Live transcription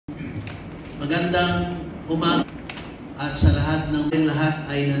Magandang umaga at sa lahat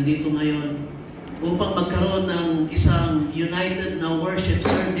ay nandito ngayon upang magkaroon ng isang united na worship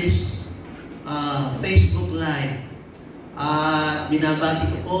service, Facebook Live. Binabati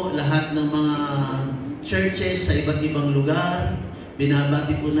ko po lahat ng mga churches sa iba't ibang lugar.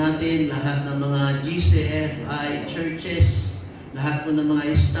 Binabati po natin lahat ng mga Gcfi churches, lahat po ng mga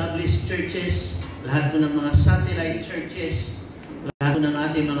established churches, lahat po ng mga satellite churches, lahat po ng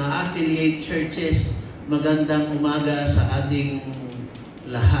ating mga affiliate churches. Magandang umaga sa ating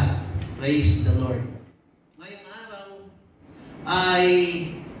lahat. Praise the Lord. Ngayong araw ay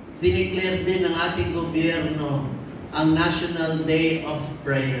dineclare din ng ating gobyerno ang National Day of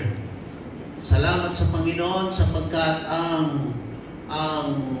Prayer. Salamat sa Panginoon sapagkat ang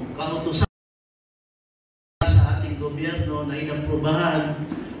kautusan sa ating gobyerno na inaprubahan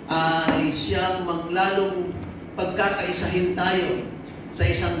ay siyang maglalong pagkakaisahin tayo sa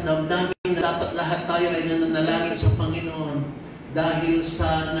isang damdamin na dapat lahat tayo ay nananalangin sa Panginoon dahil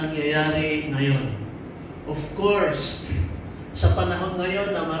sa nangyayari ngayon. Of course, sa panahon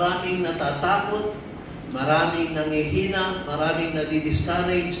ngayon na maraming natatakot, maraming nangihina, maraming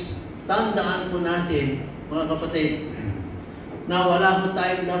nadidiscourage, tandaan po natin, mga kapatid, na wala po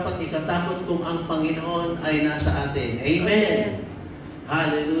tayong dapat ikatakot kung ang Panginoon ay nasa atin. Amen!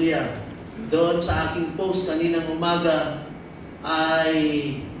 Hallelujah! Doon sa aking post kaninang umaga ay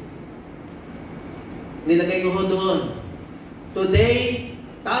nilagay ko doon, today,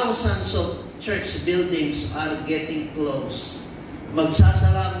 thousands of church buildings are getting close.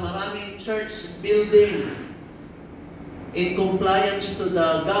 Magsasara ang maraming church building in compliance to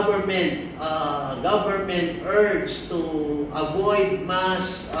the government urge to avoid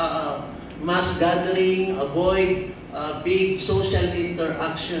mass gathering, avoid big social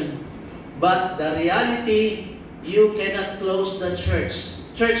interaction. But the reality, you cannot close the church.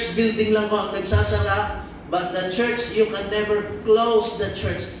 Church building lang mo ang nagsasara, but the church, you can never close the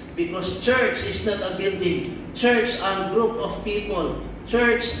church because church is not a building. Church are a group of people.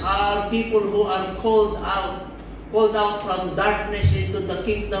 Church are people who are called out from darkness into the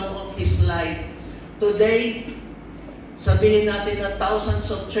kingdom of His light. Today, sabihin natin na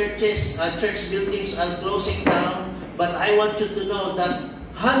thousands of churches, church buildings are closing down, but I want you to know that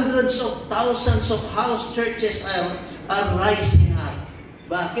hundreds of thousands of house churches are rising up.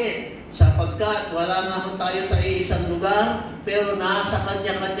 Bakit? Sapagkat wala nga tayo sa isang lugar, pero nasa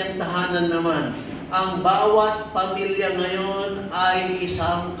kanya-kanyang tahanan naman. Ang bawat pamilya ngayon ay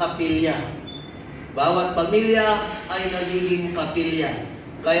isang kapilya. Bawat pamilya ay nagiging kapilya.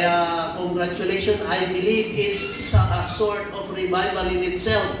 Kaya, congratulations, I believe it's a sort of revival in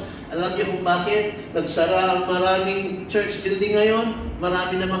itself. Alam niyo kung bakit? Nagsara ang maraming church building ngayon.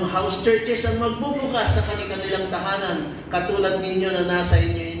 Marami namang house churches ang magbubukas sa kanilang tahanan. Katulad ninyo na nasa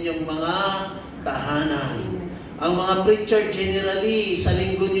inyong mga tahanan. Ang mga preacher generally, sa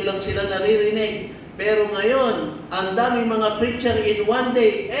linggo nyo lang sila naririnig. Pero ngayon, ang daming mga preacher in one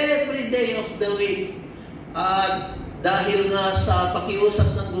day, every day of the week. Dahil nga sa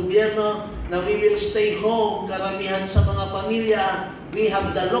pakiusap ng gobyerno na we will stay home, karamihan sa mga pamilya, we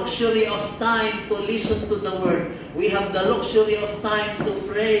have the luxury of time to listen to the Word. We have the luxury of time to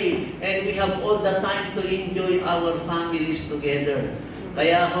pray. And we have all the time to enjoy our families together.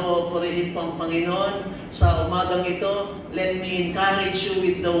 Kaya ako, purihin po ang Panginoon. Sa umagang ito, let me encourage you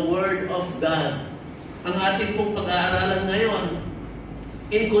with the Word of God. Ang ating pong pag-aaralan ngayon,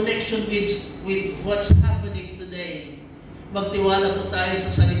 in connection with what's happening today, magtiwala po tayo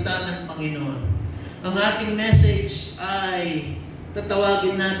sa salita ng Panginoon. Ang ating message ay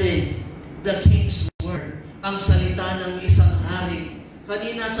tatawagin natin the King's Word, ang salita ng isang hari.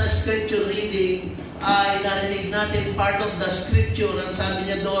 Kanina sa scripture reading ay narinig natin part of the scripture. Ang sabi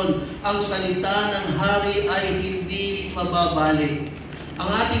niya doon, ang salita ng hari ay hindi mababalik. Ang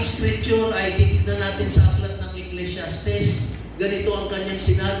ating scripture ay titignan natin sa aklat ng Ecclesiastes. Ganito ang kanyang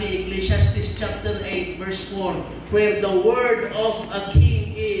sinabi, Ecclesiastes chapter 8 verse 4, where the word of a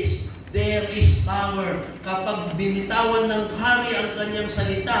king is, there is power. Kapag binitawan ng hari ang kanyang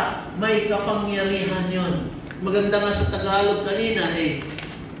salita, may kapangyarihan yon. Maganda nga sa Tagalog kanina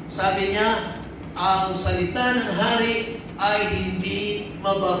sabi niya, ang salita ng hari ay hindi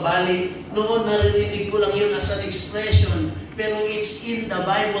mababalik. Noon narinig ko lang yun as an expression, pero it's in the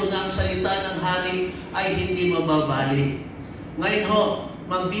Bible na ang salita ng hari ay hindi mababalik. Ngayon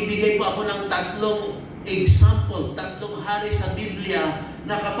magbibigay po ako ng tatlong example, tatlong hari sa Biblia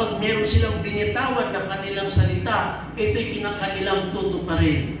na kapag meron silang binitawan na kanilang salita, ito'y kinakanilang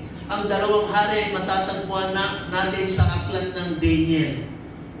tutuparin. Ang dalawang hari ay matatagpuan natin sa aklat ng Daniel.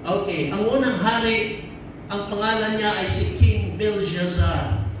 Okay, ang unang hari, ang pangalan niya ay si King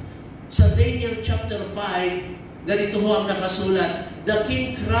Belshazzar. Sa Daniel chapter 5, ganito ho ang nakasulat, the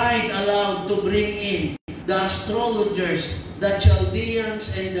king cried aloud to bring in the astrologers, the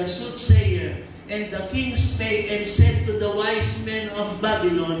Chaldeans, and the soothsayer. And the king spake and said to the wise men of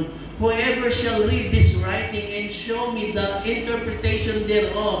Babylon, whoever shall read this writing and show me the interpretation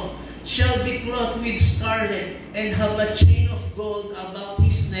thereof shall be clothed with scarlet and have a chain of gold about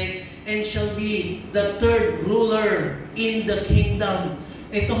his neck and shall be the third ruler in the kingdom.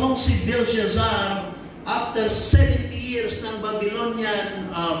 Ito hong si Belshazzar, after 70 years ng Babylonian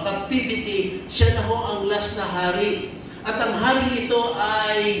captivity, siya na ho ang last na hari. At ang hari ito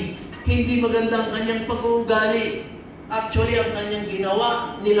ay hindi maganda ang kanyang pag-uugali. Actually, ang kanyang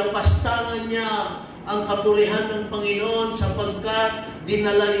ginawa, nilapastangan niya ang kapurihan ng Panginoon sapagkat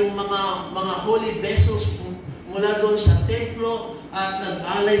dinala yung mga holy vessels mula doon sa templo at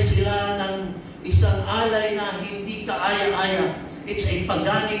nag-alay sila ng isang alay na hindi kaaya-aya. It's a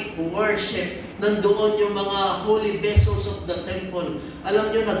paganic worship. Nandoon yung mga holy vessels of the temple. Alam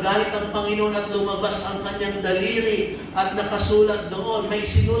nyo, nagalit ang Panginoon at lumabas ang kanyang daliri at nakasulat doon. May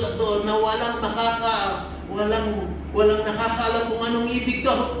sinulat doon na walang nakakaalam kung anong ibig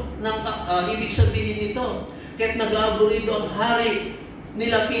sabihin nito. Kahit nag-aaburido ang hari,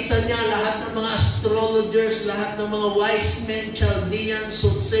 nilapitan niya lahat ng mga astrologers, lahat ng mga wise men, Chaldeans,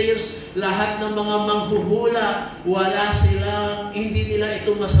 soothsayers, lahat ng mga manghuhula. Wala silang, hindi nila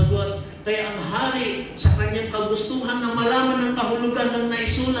ito masagot. Kaya ang hari, sa kanyang kagustuhan na malaman ng kahulugan ng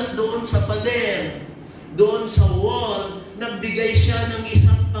naisulat doon sa pader, doon sa wall, nagbigay siya ng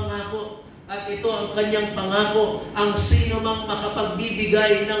isang pangako. At ito ang kanyang pangako, ang sino mang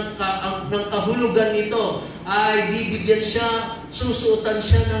makapagbibigay ng kahulugan nito ay bibigyan siya, susuotan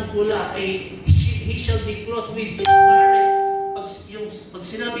siya ng pula, he shall be clothed with scarlet. Pag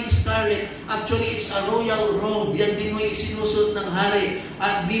sinabing scarlet, actually it's a royal robe. Yan din mo isinusuot ng hari.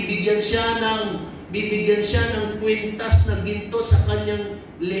 At bibigyan siya ng kwintas na ginto sa kanyang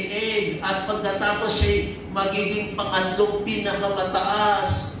leeg. At pagkatapos siya magiging pangatlong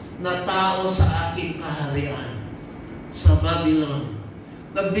pinakamataas na tao sa aking kaharian sa Babylon.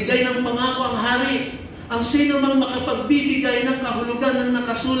 Nagbigay ng pangako ang hari. Ang sino mang makapagbibigay ng kahulugan ng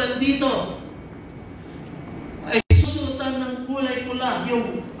nakasulat dito ay susuotan ng kulay pula,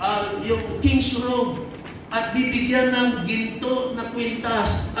 yung king's robe, at bibigyan ng ginto na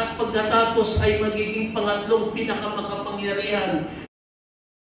kwintas, at pagkatapos ay magiging pangatlong pinakamakapangyarihan.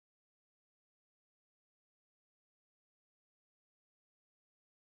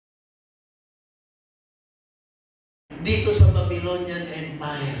 Dito sa Babylonian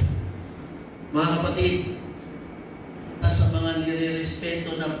Empire. Mga kapatid, sa mga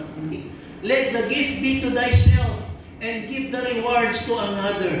nire-respeto na, let the gift be to thyself, and give the rewards to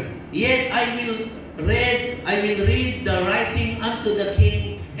another. Yet I will read the writing unto the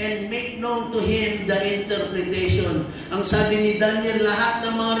king, and make known to him the interpretation. Ang sabi ni Daniel, lahat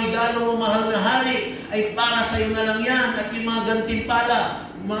ng mga regalo mo, mahal na hari, ay para sa iyo na lang yan, at yung mga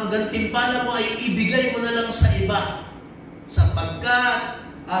gantimpala mo ay ibigay mo na lang sa iba. Sapagkat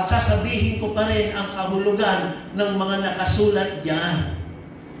sasabihin ko pa rin ang kahulugan ng mga nakasulat diyan.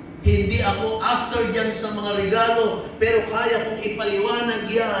 Hindi ako after dyan sa mga regalo, pero kaya kong ipaliwanag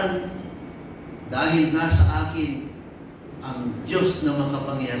yan dahil nasa akin ang Diyos na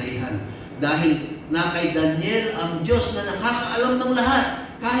makapangyarihan. Dahil na kay Daniel, ang Diyos na nakakaalam ng lahat,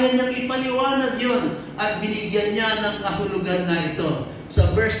 kaya niyang ipaliwanag yun at binigyan niya ng kahulugan na ito. Sa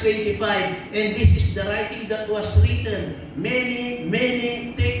verse 25, and this is the writing that was written, many,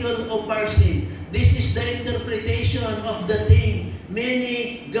 many tekel of parsin. This is the interpretation of the thing.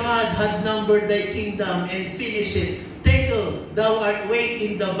 Many, God had numbered thy kingdom and finished it. Tekel, thou art weighed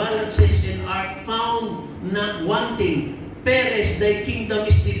in the balances and art found not wanting. Peres, thy kingdom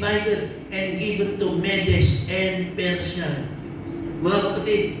is divided and given to Medes and Persia. Mga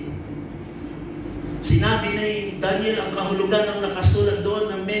kapatid, sinabi ni Daniel ang kahulugan ng nakasulat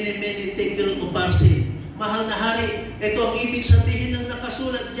doon ng many tekel of parsin. Mahal na hari, ito ang ibig sabihin ng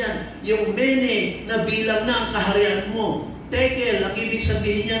nakasulat dyan. Yung many na bilang na ang kaharian mo. Tekel, ang ibig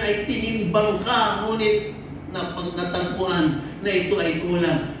sabihin niyan ay tinimbang ka, ngunit natagpuan na ito ay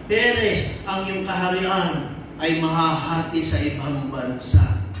kulang. Peres, ang iyong kaharian ay mahahati sa ibang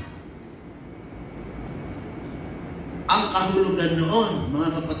bansa. Ang kahulugan noon, mga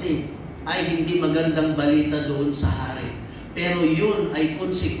kapatid, ay hindi magandang balita doon sa hari. Pero yun ay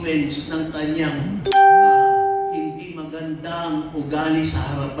consequence ng kanyang hindi magandang ugali sa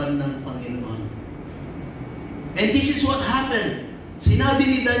harapan ng Panginoon. And this is what happened. Sinabi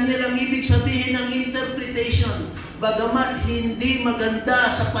ni Daniel ang ibig sabihin ng interpretation. Bagamat hindi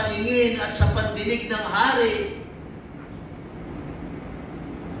maganda sa paningin at sa pandinig ng hari,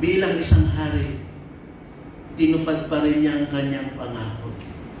 bilang isang hari, tinupad pa rin niya ang kanyang pangako.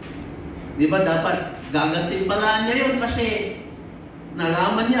 Di ba dapat gagantimpalaan niya yun kasi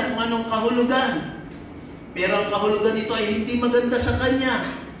nalaman niya kung anong kahulugan. Pero ang kahulugan nito ay hindi maganda sa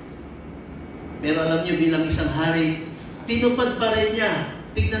kanya. Pero alam niyo, bilang isang hari, tinupad pa rin niya.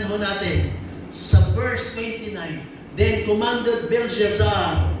 Tignan ho natin. Sa verse 29, Then commanded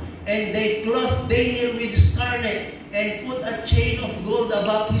Belshazzar, and they clothed Daniel with scarlet, and put a chain of gold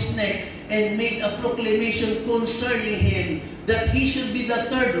about his neck, and made a proclamation concerning him, that he should be the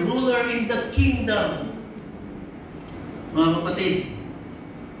third ruler in the kingdom. Mga kapatid,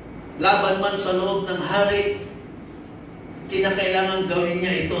 laban man sa loob ng hari, kinakailangan gawin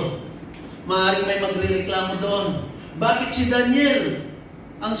niya ito. Maaaring may magrereklamo doon. Bakit si Daniel,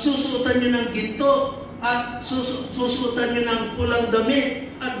 ang susuotan niyo ng ginto at susuotan niyo ng pulang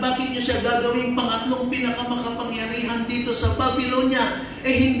damit, at bakit niyo siya gagawing pangatlong pinakamakapangyarihan dito sa Babylonia?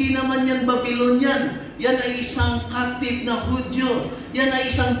 Eh hindi naman yan Babylonian. Yan ay isang captive na Hudyo. Yan ay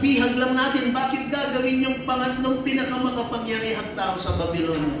isang bihag lang natin. Bakit gagawin yung pangatlong pinakamakapangyarihang tao sa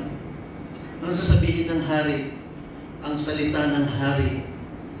Babylonia? Ano sasabihin ng hari? Ang salita ng hari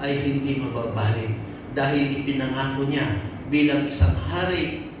ay hindi mababalik dahil ipinangako niya bilang isang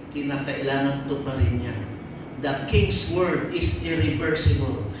hari, kinakailangan tuparin niya. The king's word is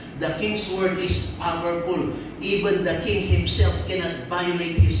irreversible. The king's word is powerful. Even the king himself cannot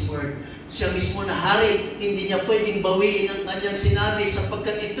violate his word. Siya mismo na hari, hindi niya pwedeng bawiin ang kanyang sinabi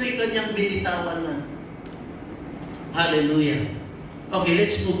sapagkat ito'y kanyang binitawan na. Hallelujah. Okay,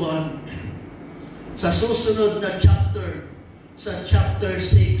 let's move on. Sa susunod na chapter, sa chapter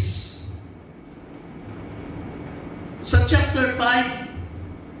 6. Sa chapter 5,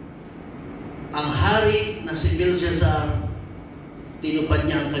 ang hari na si Belshazzar, tinupad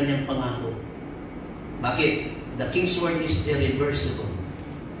niya ang kanyang pangako. Bakit? The king's word is irreversible.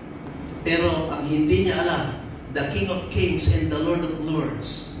 Pero ang hindi niya alam, the King of Kings and the Lord of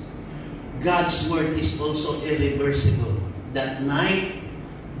Lords, God's word is also irreversible. That night,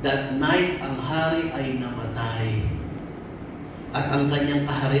 ang hari ay namatay. At ang kanyang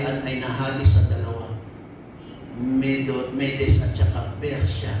kaharian ay nahati sa dalawa. Medes at saka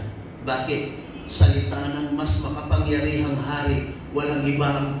Persia. Bakit? Salita ng mas makapangyarihang hari, walang iba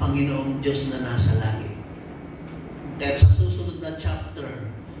ang Panginoong Diyos na nasa langit. Kaya sa susunod na chapter,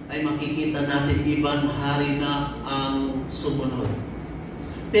 ay makikita natin ibang hari na ang sumunod.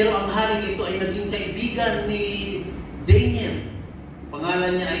 Pero ang hari ito ay naging kaibigan ni Daniel.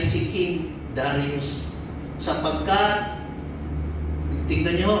 Pangalan niya ay si King Darius. Sapagkat,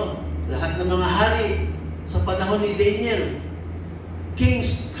 tingnan niyo, lahat ng mga hari sa panahon ni Daniel,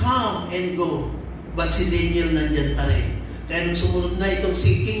 kings come and go. But si Daniel nandyan pa rin. Kaya nung sumunod na itong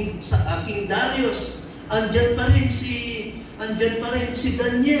si King Darius, andyan pa rin si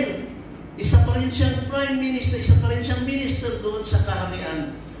Daniel. Isa pa rin siyang prime minister, isa pa rin siyang minister doon sa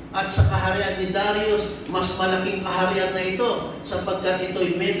kaharian. At sa kaharian ni Darius, mas malaking kaharian na ito sapagkat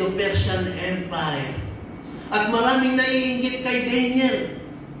ito'y Medo-Persian Empire. At maraming naiinggit kay Daniel.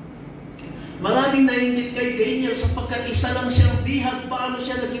 Maraming naiinggit kay Daniel sapagkat isa lang siyang bihag. Paano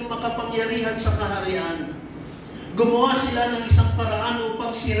siya naging makapangyarihan sa kaharian? Gumawa sila ng isang paraan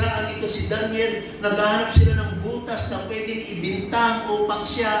upang siraan ito si Daniel. Naghahanap sila ng butas na pwedeng ibintang upang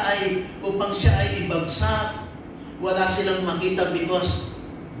siya ay ibagsak. Wala silang makita because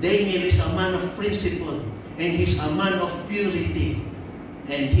Daniel is a man of principle and he's a man of purity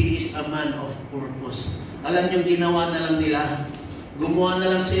and he is a man of purpose. Alam niyo, ginawa na lang nila. Gumawa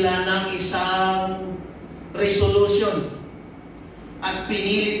na lang sila ng isang resolution at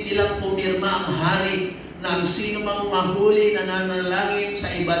pinilit nilang pumirma ang hari na ang sino mang mahuli na nanalangin sa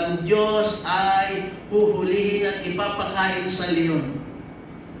ibang Diyos ay huhulihin at ipapakain sa leon.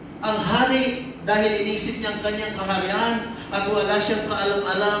 Ang hari, dahil inisip niya ang kanyang kaharian at wala siyang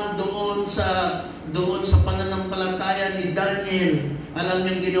kaalam-alam doon sa pananampalataya ni Daniel, alam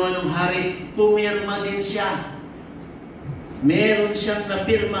niyang ginawa ng hari, pumirma din siya. Meron siyang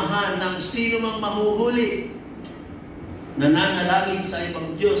napirmahan ng sino mang mahuhuli na nanalangin sa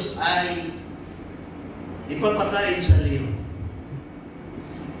ibang Diyos ay ipapakain sa leon.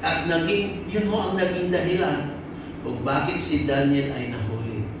 At yun ho ang naging dahilan kung bakit si Daniel ay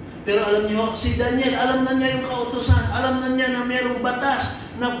nahuli. Pero alam niyo, si Daniel, alam na niya yung kautusan, alam na niya na merong batas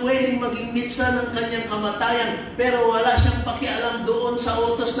na pwedeng maging mitsa ng kanyang kamatayan, pero wala siyang pakialam doon sa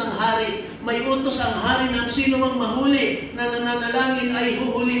utos ng hari. May utos ang hari na sino mang mahuli na nananalangin ay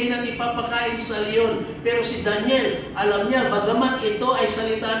huhulihin at ipapakain sa leon. Pero si Daniel, alam niya, bagamat ito ay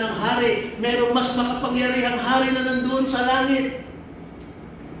salita ng hari, merong mas makapangyarihang hari na nandoon sa langit.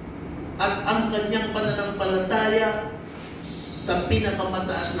 At ang kanyang pananampalataya sa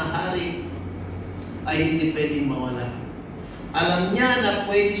pinakamataas na hari ay hindi pwedeng mawala. Alam niya na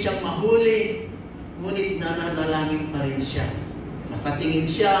pwede siyang mahuli, ngunit nananalangin pa rin siya. Nakatingin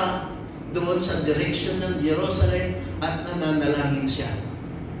siya doon sa direksyon ng Jerusalem at nananalangin siya.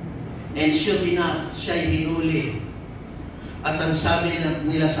 And sure enough, siya'y hinuli. At ang sabi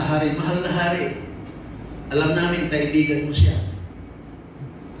nila sa hari, mahal na hari, alam namin kaibigan mo siya.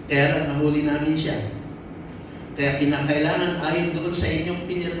 Kaya lang nahuli namin siya. Kaya kinakailangan ayon doon sa inyong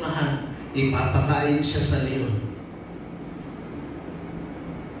pinirmahan, ipapakain siya sa leon.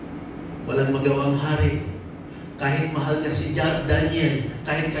 Walang magawang hari. Kahit mahal niya si Daniel,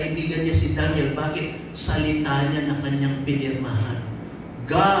 kahit kaibigan niya si Daniel, bakit? Salita niya na kanyang pinirmahan.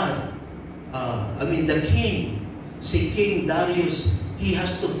 God, the king, si King Darius, he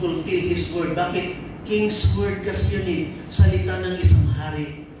has to fulfill his word. Bakit? King's word kasi yun eh. Salita ng isang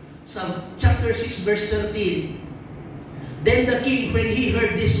hari. Sa chapter 6 verse 13, then the king, when he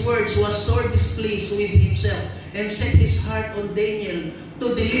heard these words, was sore displeased with himself, and set his heart on Daniel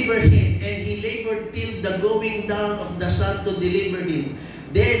to deliver him, and he labored till the going down of the sun to deliver him.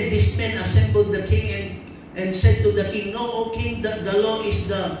 Then these men assembled the king and said to the king, "No, O king, that the law is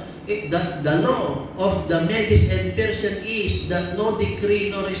the law of the Medes and Persian is that no decree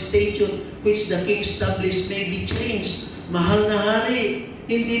nor statute which the king established may be changed." Mahal na hari,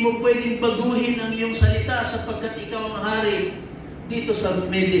 hindi mo pwedeng baguhin ang iyong salita sapagkat ikaw ang hari dito sa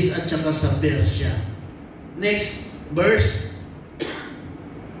Medes at saka sa Persia. Next verse.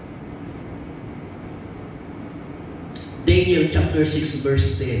 Daniel chapter 6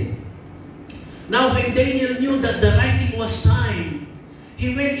 verse 10. Now when Daniel knew that the writing was signed,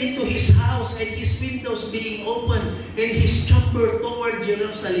 he went into his house, and his windows being open in his chamber toward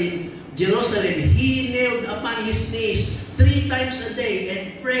Jerusalem, he knelt upon his knees 3 times a day and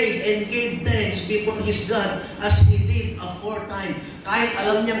prayed and gave thanks before his God as he did aforetime. Kahit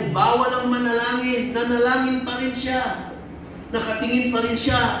alam niyang bawal ang manalangin, nanalangin pa rin siya. Nakatingin pa rin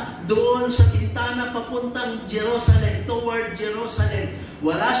siya doon sa bintana papuntang Jerusalem, toward Jerusalem.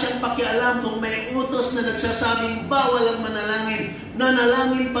 Wala siyang pakialam kung may utos na nagsasabing bawal ang manalangin.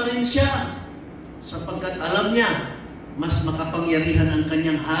 Nanalangin pa rin siya sapagkat alam niya mas makapangyarihan ang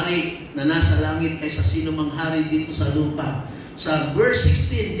kanyang hari na nasa langit kaysa sino mang hari dito sa lupa. Sa verse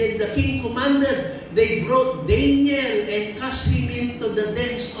 16, then the king commanded, they brought Daniel and cast him into the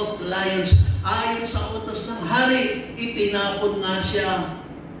dens of lions. Ayon sa utos ng hari, itinapon nga siya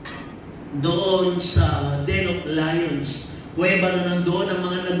doon sa den of lions. Kuweba na nandoon ang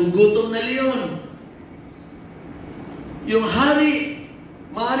mga nagugutom na leon. Yung hari,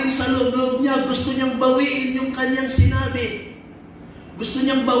 maaaring sa loob-loob niya, gusto niyang bawiin yung kanyang sinabi. Gusto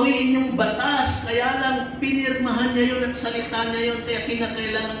niyang bawiin yung batas, kaya lang pinirmahan niya yun at salita niya yun, kaya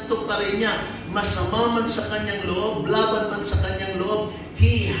kinakailangan tuparin niya. Masama man sa kanyang loob, laban man sa kanyang loob,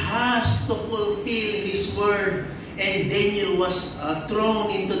 he has to fulfill his word. And Daniel was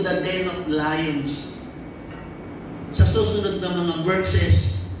thrown into the den of lions. Sa susunod na mga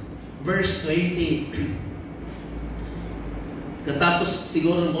verses, verse 20, katapos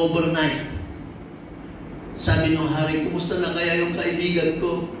siguro ng overnight, sabi ng hari, kumusta na kaya yung kaibigan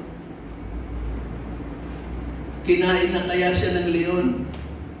ko? Kinain na kaya siya ng leon?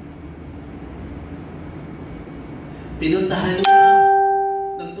 Pinuntahan niya,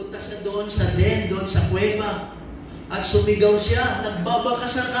 nagpunta siya doon sa den, doon sa kuweba, at sumigaw siya, nagbabaka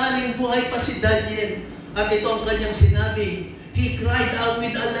sakaling buhay pa si Daniel. At ito ang kanyang sinabi, he cried out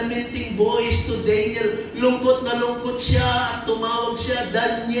with a lamenting voice to Daniel. Lungkot na lungkot siya at tumawag siya,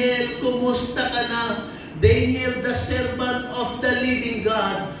 Daniel, kumusta ka na? Daniel, the servant of the living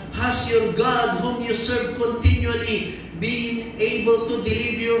God, has your God whom you serve continually been able to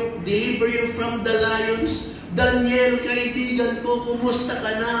deliver you from the lions? Daniel, kaibigan ko, kumusta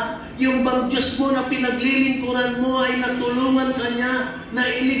ka na? Yung bang Diyos mo na pinaglilingkuran mo ay natulungan ka niya?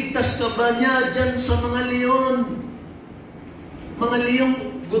 Nailigtas ka ba niya dyan sa mga leon? Mga liyong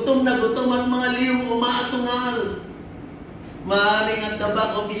gutom na gutom at mga liyong umaatungal. Maaaring at the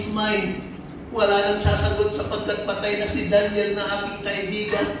back of his mind, wala nang sasagot sapagkat patay na si Daniel na aking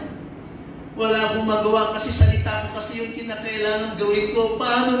kaibigan. Wala akong magawa kasi salita ko kasi yung kinakailangan gawin ko.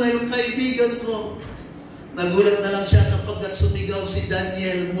 Paano na yung kaibigan ko? Nagulat na lang siya sapagkat sumigaw si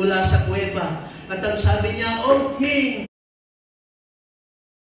Daniel mula sa kuweba. At ang sabi niya, O King,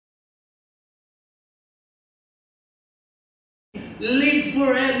 live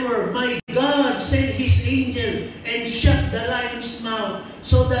forever. My God sent His angel and shut the lion's mouth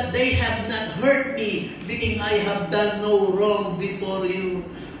so that they have not hurt me, being I have done no wrong before you.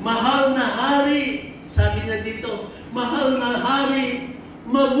 Mahal na hari, sabi niya dito, mahal na hari,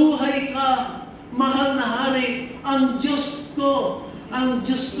 mabuhay ka. Mahal na hari, ang Diyos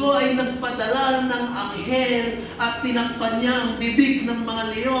ko ay nagpadala ng anghel at tinakpan niya ang bibig ng mga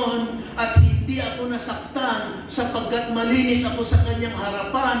leon at hindi ako nasaktan sapagkat malinis ako sa kanyang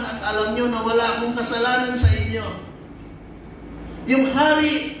harapan at alam niyo na wala akong kasalanan sa inyo. Yung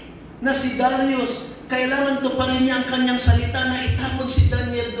hari na si Darius, kailangan tuparin niya ang kanyang salita na itapon si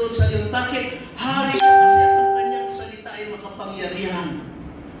Daniel doon sa leon. Bakit? Hari siya kasi ang kanyang salita ay makapangyarihan.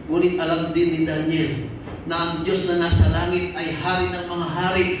 Ngunit alam din ni Daniel na ang Diyos na nasa langit ay hari ng mga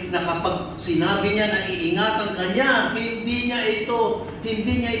hari na kapag sinabi niya na iingatan kanya, hindi niya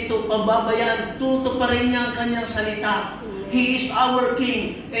ito pababayaan, tutuparin niya ang kanyang salita. He is our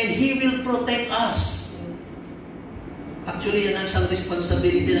King and He will protect us. Actually, yan ang isang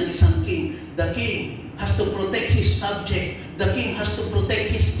responsibility ng isang king. The king has to protect his subject. The king has to protect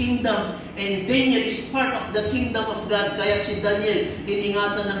his kingdom. And Daniel is part of the kingdom of God. Kaya si Daniel,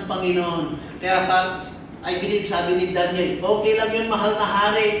 iningatan ng Panginoon. Kaya I believe, sabi ni Daniel, okay lang yun, mahal na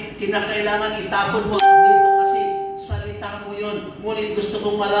hari, kinakailangan itapon mo dito kasi salita mo yun. Ngunit gusto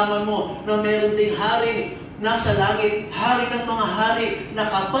kong malaman mo na meron ding hari nasa langit, hari ng mga hari, na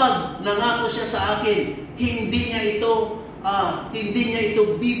kapag nangako siya sa akin, hindi niya ito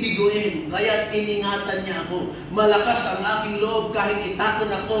bibiguin. Kaya iningatan niya ako. Malakas ang aking loob kahit itakon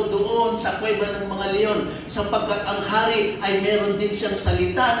ako doon sa kuweba ng mga leon, sapagkat ang hari ay meron din siyang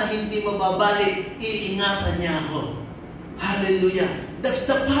salita na hindi mababalik. Iingatan niya ako. Hallelujah. That's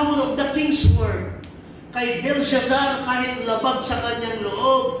the power of the King's word. Kay Belshazzar, kahit labag sa kanyang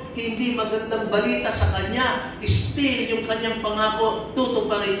loob, hindi magandang balita sa kanya, still yung kanyang pangako,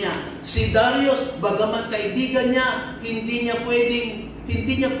 tutuparin niya. Si Darius, bagamat kaibigan niya, hindi niya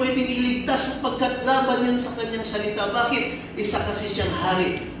pwedeng iligtas sapagkat laban yun sa kanyang salita. Bakit? Isa kasi siyang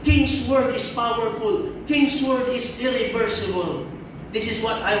hari. King's word is powerful. King's word is irreversible. This is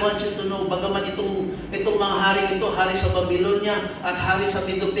what I want you to know. Bagamat itong mga hari ito, hari sa Babylonia at hari sa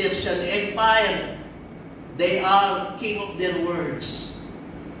Medo-Persian Empire, they are king of their words.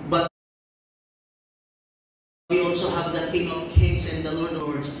 But we also have the King of Kings and the Lord of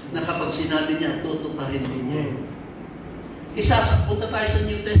Lords na kapag sinabi niya, tutuparin din niya. Punta tayo sa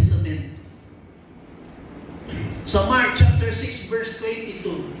New Testament. Sa Mark chapter 6 verse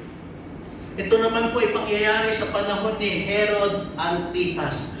 22. Ito naman po ay pangyayari sa panahon ni Herod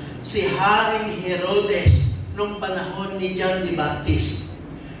Antipas, si Haring Herodes nung panahon ni John the Baptist.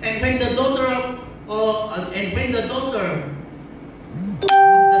 And when the daughter of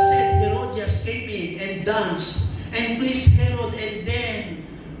the said Herodias came in and danced and pleased Herod and them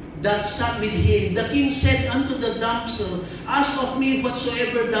that sat with him, the king said unto the damsel, ask of me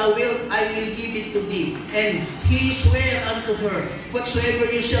whatsoever thou wilt, I will give it to thee. And he sware unto her, whatsoever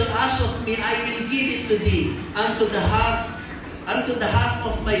you shall ask of me, I will give it to thee, unto the half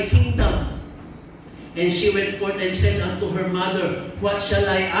of my kingdom. And she went forth and said unto her mother, what shall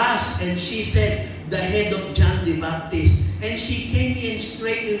I ask? And she said, the head of John the Baptist. And she came in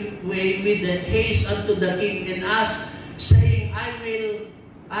straightway with the haste unto the king and asked, saying, I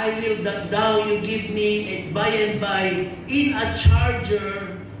will that thou you give me, and by in a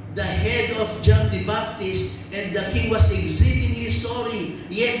charger the head of John the Baptist. And the king was exceedingly sorry,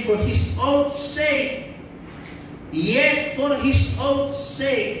 yet for his oath's sake,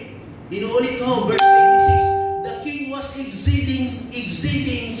 inuulit ko, verse 26, the king was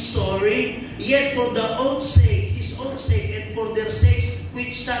exceeding sorry, yet for the oath's sake, his own sake, and for their sakes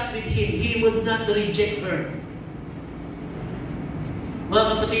which sat with him, he would not reject her. Mga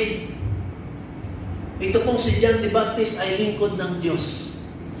kapatid, ito pong si John the Baptist ay lingkod ng Diyos.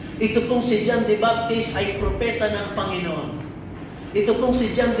 Ito pong si John the Baptist ay propeta ng Panginoon. Ito pong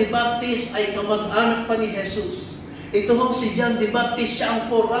si John the Baptist ay kamag-anak pa ni Jesus. Ito pong si John the Baptist, siya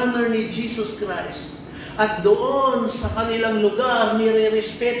ang forerunner ni Jesus Christ. At doon sa kanilang lugar,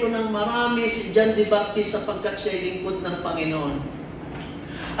 nire-respeto ng marami si John the Baptist sapagkat siya ay lingkod ng Panginoon.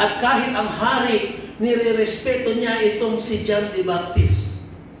 At kahit ang hari, nire-respeto niya itong si John the Baptist.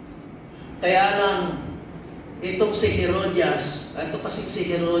 Kaya lang, itong si Herodias, ito kasi si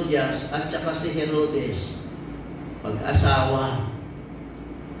Herodias at saka si Herodes, mag-asawa,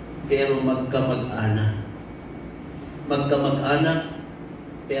 pero magkamag-anak. Magkamag-anak,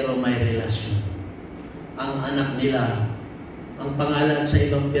 pero may relasyon. Ang anak nila, ang pangalan sa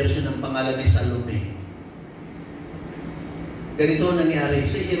ibang version ng pangalan ni Salome. Ganito nangyari,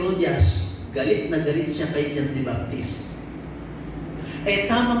 si Herodias, galit na galit siya kay John the Baptist.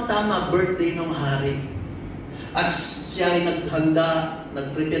 Tamang-tama, birthday ng hari. At siya ay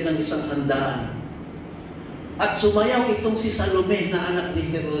nag-prepare ng isang handaan. At sumayaw itong si Salome na anak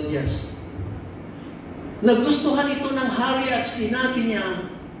ni Herodias. Nagustuhan ito ng hari at sinabi niya,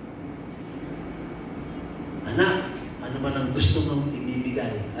 Anak, ano man ang gusto mong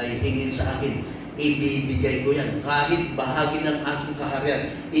ibibigay ay hingin sa akin, ibibigay ko yan. Kahit bahagi ng aking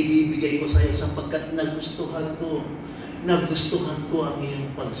kaharian, ibibigay ko sa iyo sapagkat nagustuhan ko ang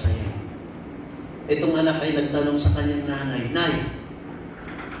iyong pagsaya. Itong anak ay nagtanong sa kanyang nanay,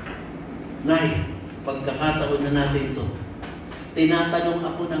 Nay, pagkakataon na natin to, tinatanong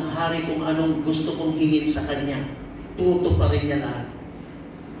ako ng hari kung anong gusto kong hingin sa kanya. Tutuparin niya lahat.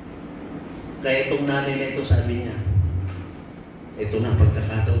 Kaya itong nanay na ito, sabi niya, ito na,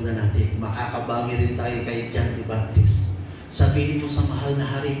 pagkakataon na natin, makakabagi rin tayo kay John the Baptist. Sabihin mo sa mahal na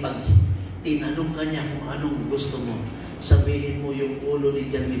hari, pag tinanong ka niya kung anong gusto mo, sabihin mo yung ulo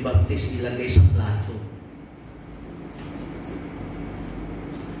ni John the Baptist ilagay sa plato.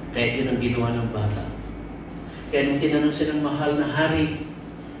 Kaya yun ang ginawa ng bata. Kaya nung tinanong siya ng mahal na hari,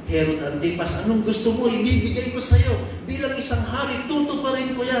 Herod Antipas, anong gusto mo? Ibibigay ko sa iyo. Bilang isang hari,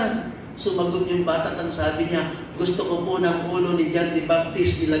 tutuparin ko yan. Sumagot yung bata at sabi niya, gusto ko po ng ulo ni John the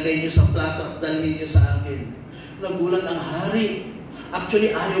Baptist, ilagay niyo sa plato at dalhin niyo sa akin. Nagulat ang hari.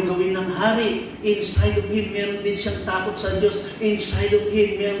 Actually, ayaw gawin ng hari. Inside of him, meron din siyang takot sa Diyos. Inside of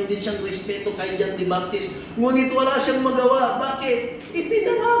him, meron din siyang respeto kay John the Baptist. Ngunit wala siyang magawa. Bakit?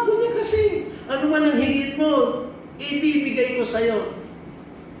 Ipinangako niya kasi. Ano man ang hingin mo, ibibigay ko sa'yo.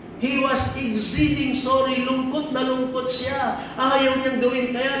 He was exceeding sorry. Lungkot na lungkot siya. Ayaw niyang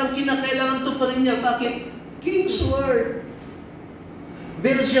gawin. Kaya lang kinakailangan to pa rin niya. Bakit? King's word.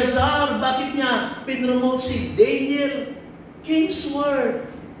 Belshazzar, bakit niya pinromote si Daniel? King's word.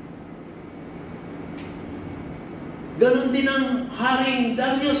 Ganon din ang Haring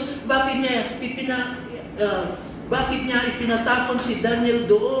Darius. Bakit niya ipinatapon si Daniel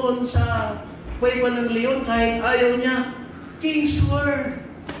doon sa kuweba ng leon kahit ayaw niya? King's word.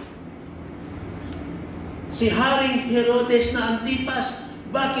 Si Haring Herodes na Antipas,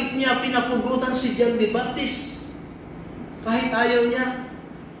 bakit niya pinapugutan si John the Baptist kahit ayaw niya?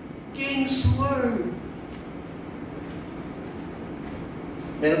 King's word.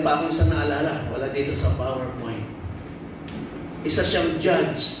 Meron pa akong isang naalala, wala dito sa PowerPoint. Isa siyang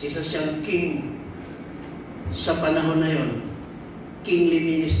judge, isa siyang king sa panahon na yon. Kingly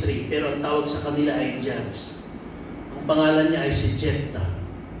ministry, pero ang tawag sa kanila ay judge. Ang pangalan niya ay si Jephthah.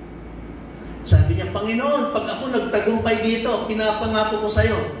 Sabi niya, Panginoon, pag ako nagtagumpay dito, pinapangako ko sa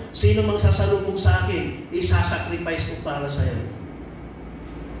iyo, sino mang sasalubong sa akin, isasacrifice ko para sa iyo.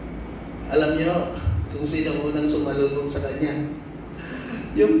 Alam niyo kung sino unang sumalubong sa kanya?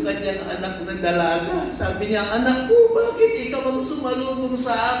 Yung kanyang anak na dalaga. Sabi niya, anak ko, bakit ikaw ang sumalubong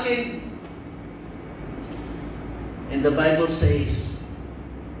sa akin? And the Bible says,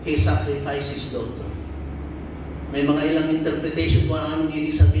 he sacrificed his daughter. May mga ilang interpretation kung anong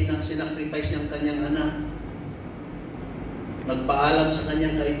ibig sabihin ng sinacrifice niyang kanyang anak. Nagpaalam sa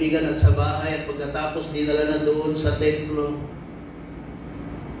kanyang kaibigan at sa bahay at pagkatapos dinala na doon sa templo.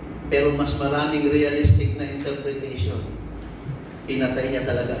 Pero mas maraming realistic na interpretation. Pinatay niya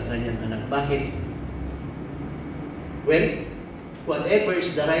talaga ang kanyang anak. Bakit? Well, whatever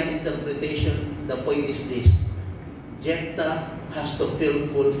is the right interpretation, the point is this. Jephthah has to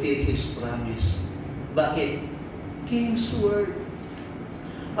fulfill his promise. Bakit? King's word.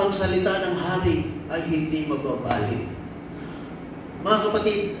 Ang salita ng hari ay hindi magbabalik. Mga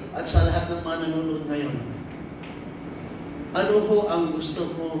kapatid, at sa lahat ng mga nanonood ngayon, ano ho ang gusto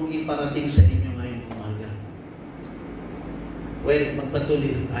kong iparating sa inyo ngayong umaga? Well,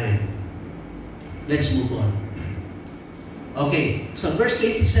 magpatuloy tayo. Let's move on. Okay, so verse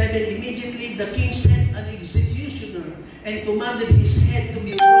 87, immediately the king sent an executioner and commanded his head to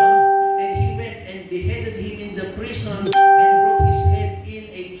be brought, and he went and beheaded him in the prison and brought his head in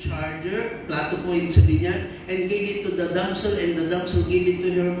a charger, plato po yung sabihin niya, and gave it to the damsel, and the damsel gave it to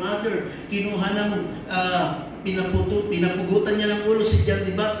her mother. Kinuha ng pinapugutan niya ng ulo si John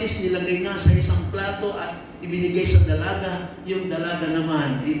the Baptist, nilagay niya sa isang plato at ibinigay sa dalaga. Yung dalaga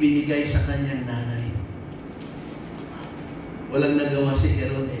naman ibinigay sa kanyang nanay. Walang nagawa si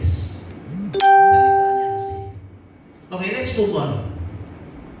Herodes. Salita niya kasi. Okay, let's move on.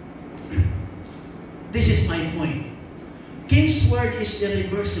 This is my point. King's word is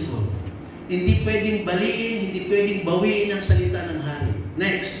irreversible. Hindi pwedeng baliin, hindi pwedeng bawiin ang salita ng hari.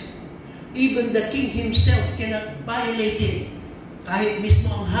 Next. Even the king himself cannot violate it. Kahit mismo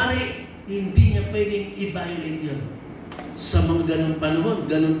ang hari, hindi niya pwedeng i-violate yun. Sa mga ganun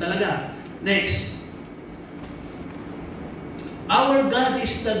panahon, ganun talaga. Next. Our God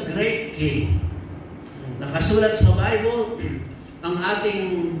is the great King. Nakasulat sa Bible, ang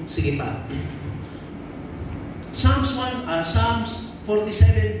ating, sige pa, Psalms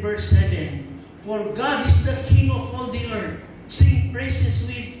 47 verse 7, for God is the King of all the earth. Sing praises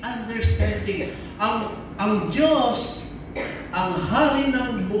with understanding. Ang Diyos, ang hari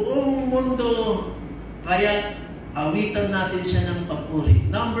ng buong mundo, kaya awitan natin siya ng papuri.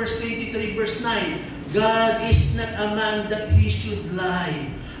 Numbers 23 verse 9, God is not a man that He should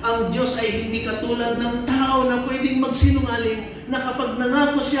lie. Ang Diyos ay hindi katulad ng tao na pwedeng magsinungaling na kapag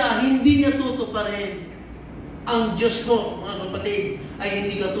nangako siya, hindi niya tutuparin. Ang Diyos po, mga kapatid, ay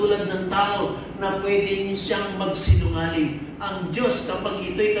hindi katulad ng tao na pwedeng siyang magsinungaling. Ang Diyos, kapag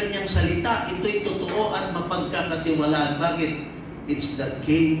ito'y kanyang salita, ito'y totoo at mapagkakatiwalaan. Bakit? It's the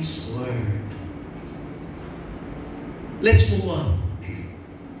King's Word. Let's move on.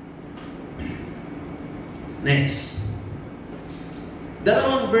 Next.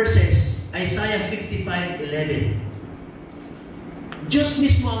 Dalawang verses, Isaiah 55:11. Diyos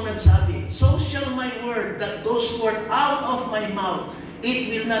mismo ang nagsabi, so shall my word that goes forth out of my mouth,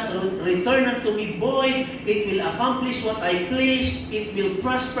 it will not return unto me void, it will accomplish what I please, it will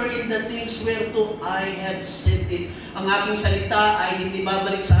prosper in the things whereto I have sent it. Ang aking salita ay hindi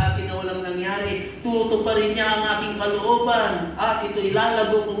babalik sa akin na walang nangyari. Tutuparin niya ang aking kalooban at ito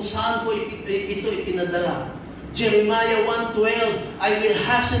ilalago kung saan ko ito ipinadala. Jeremiah 1:12, I will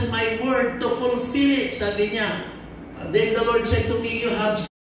hasten my word to fulfill it. Sabi niya, then the Lord said to me, you have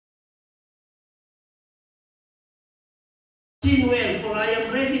seen well, for I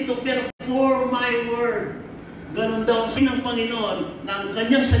am ready to perform my word. Ganun daw sa ng Panginoon na ang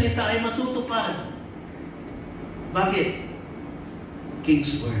kanyang salita ay matutupad. Bakit?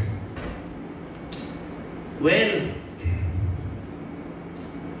 King's Word. Well,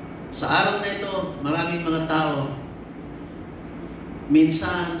 sa araw na ito, maraming mga tao,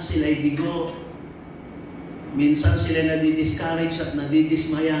 minsan sila'y bigo, minsan sila nadi-discourage at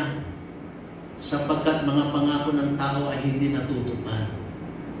nadidismaya sapagkat mga pangako ng tao ay hindi natutupad.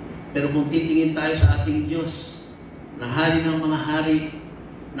 Pero kung titingin tayo sa ating Diyos, na hari ng mga hari,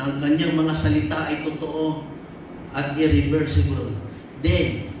 na ang kanyang mga salita ay totoo at irreversible,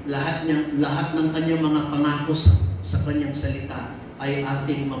 then lahat ng kanyang mga pangako sa kanyang salita ay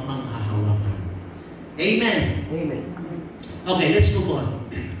ating mapanghahawakan. Amen? Amen. Okay, let's move on.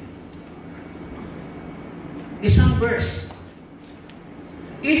 Isang verse.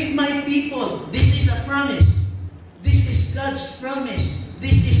 If my people, this is a promise. This is God's promise.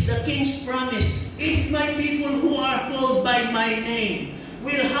 This is the King's promise. If my people who are called by my name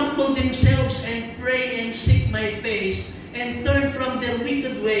will humble themselves and pray and seek my face and turn from their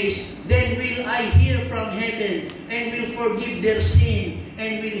wicked ways, then will I hear from heaven and will forgive their sin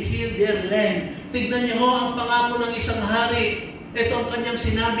and will heal their land. Tignan niyo ho ang pangako ng isang hari. Ito ang kanyang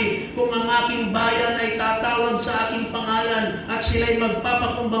sinabi, kung ang aking bayan ay tatawag sa aking pangalan at sila'y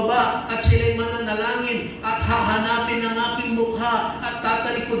magpapakumbaba at sila'y mananalangin at hahanapin ang aking mukha at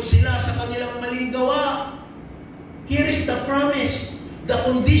tatalikod sila sa kanilang maling gawa. Here is the promise. The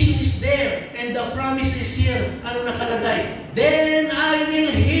condition is there and the promise is here. Ano nakalagay? Then I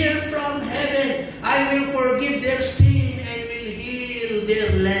will hear from heaven. I will forgive their sin and will heal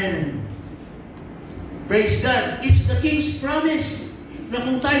their land. Praise God. It's the King's promise na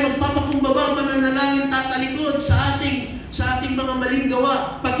kung tayo magpapakumbaba, mananalangin, tatalikod sa ating mga maling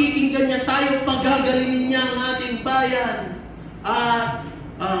gawa, pakikinggan niya tayo, pagagalingin niya ang ating bayan, at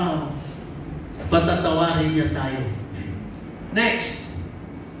patatawarin niya tayo. Next,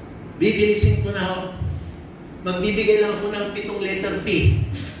 bibilisin ko na ho. Magbibigay lang ako ng 7 letter P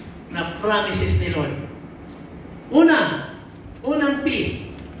na promises ni Lord. Unang P.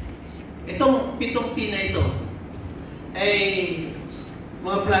 Itong 7 P na ito ay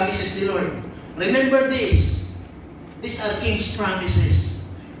mga promises ni Lord. Remember this. These are King's promises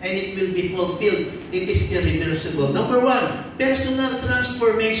and it will be fulfilled. It is irreversible. Number 1, personal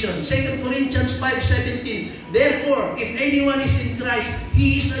transformation. 2 Corinthians 5:17. Therefore, if anyone is in Christ,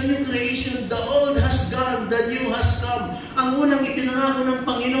 he is a new creation. The old has gone, the new has come. Ang unang ipinangako ng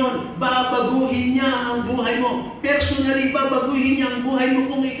Panginoon, babaguhin niya ang buhay mo. Personally, babaguhin niya ang buhay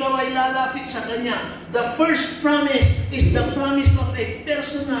mo kung ikaw ay lalapit sa Kanya. The first promise is the promise of a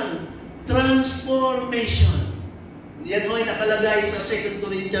personal transformation. Yan ho ay nakalagay sa 2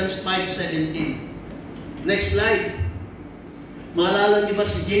 Corinthians 5:17. Next slide. Maalala niyo ba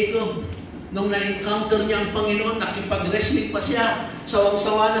si Jacob? Nung na-encounter niya ang Panginoon, nakipag-wrestling pa siya.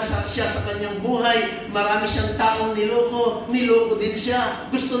 Sawang-sawa na siya sa kanyang buhay. Marami siyang taong niloko din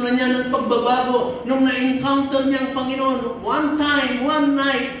siya. Gusto na niya ng pagbabago. Nung na-encounter niya ang Panginoon, one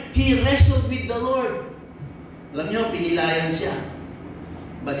night, he wrestled with the Lord. Alam niyo, pinilayan siya.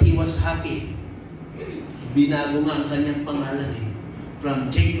 But he was happy. Binago nga ang kanyang pangalan from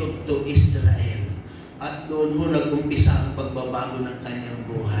Jacob to Israel. At doon ho nag-umpisa ang pagbabago ng kanyang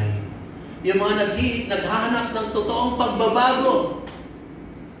buhay. Yung mga naghahanap ng totoong pagbabago.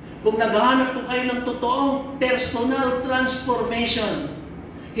 Kung naghahanap po kayo ng totoong personal transformation,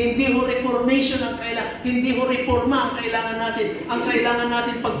 hindi ho reformation ang kailangan, hindi ho reforma ang kailangan natin. Ang kailangan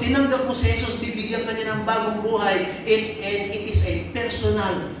natin, pag tinanggap mo si Jesus, bibigyan ka niya ng bagong buhay, and it is a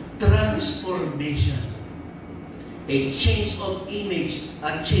personal transformation. A change of image,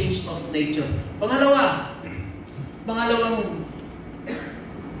 a change of nature.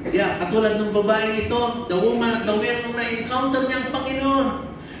 Katulad ng babaeng ito, the woman at the well, nung na-encounter niya ang Panginoon,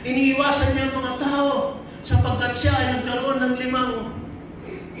 iniiwasan niya ang mga tao sapagkat siya ay nagkaroon ng limang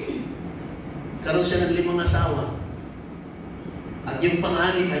asawa. At yung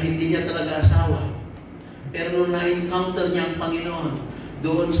pang-anim ay hindi niya talaga asawa. Pero nung na-encounter niya ang Panginoon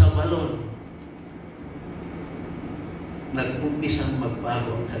doon sa balon, nag-umpisang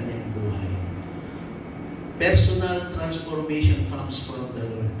magbago ang kanyang buhay. Personal transformation comes from the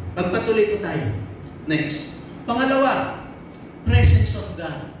Lord. Magpatuloy po tayo. Next. Pangalawa, presence of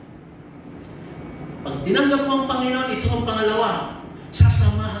God. Pag tinanggap mo ang Panginoon, ito ang pangalawa.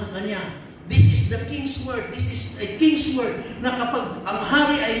 Sasamahan ka niya. This is the King's Word. This is a King's Word na kapag ang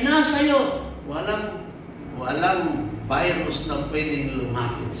hari ay nasa iyo, walang virus na pwedeng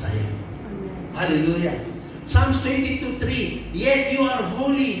lumapit sa iyo. Hallelujah. Psalms 22:3, yet you are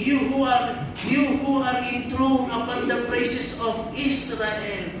holy, you who are enthroned upon the praises of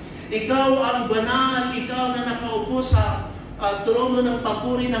Israel. Ikaw ang banal, ikaw na nakaupo sa trono ng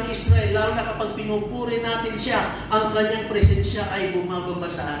papuri ng Israel, lalo na kapag pinupuri natin siya, ang kanyang presensya ay bumababa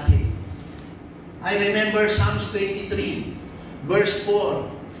sa atin. I remember Psalms 23, verse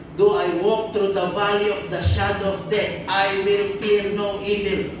 4, though I walk through the valley of the shadow of death, I will fear no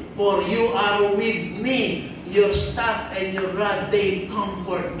evil, for you are with me. Your staff and your rod, they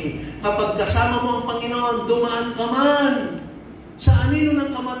comfort me. Kapag kasama mo ang Panginoon, dumaan ka man sa anino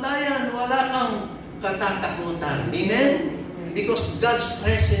ng kamatayan, wala kang katatakutan. Amen? Because God's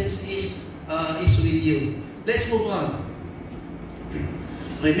presence is with you. Let's move on.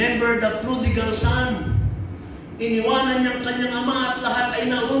 Remember the prodigal son. Iniwanan niya ang kanyang ama at lahat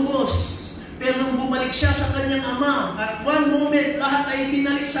ay naubos. Pero nung bumalik siya sa kanyang ama, at one moment, lahat ay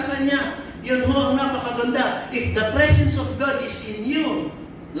binalik sa kanya. Yun ho ang napakaganda. If the presence of God is in you,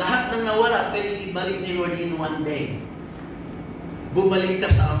 lahat ng nawala, pwedeng ibalik ni Lord in one day. Bumalik ka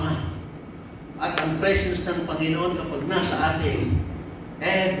sa Ama. At ang presence ng Panginoon kapag nasa atin,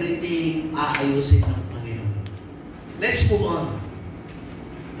 everything aayusin ng Panginoon. Let's move on.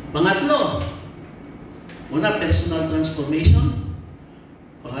 Pangatlo, una, personal transformation.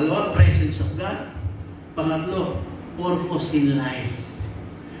 Pangalawa, presence of God. Pangatlo, purpose in life.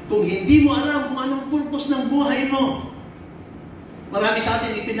 Kung hindi mo alam kung anong purpose ng buhay mo, marami sa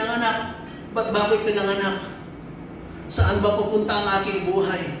atin ipinanganak. Ba't ba ako ipinanganak? Saan ba pupunta ang aking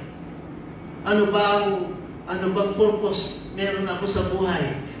buhay? Ano bang purpose meron ako sa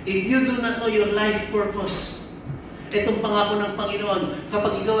buhay? If you do not know your life purpose, itong pangako ng Panginoon,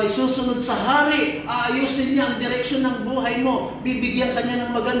 kapag ikaw ay susunod sa hari, aayusin niya ang direksyon ng buhay mo. Bibigyan ka niya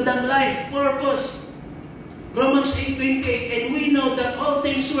ng magandang life purpose. Romans 8:28, and we know that all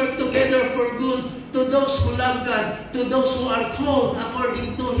things work together for good to those who love God, to those who are called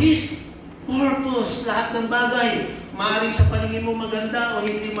according to His purpose. Lahat ng bagay, maaaring sa paningin mo maganda o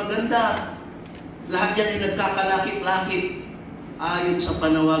hindi maganda, lahat yan ay nagkakalakip-lakip ayon sa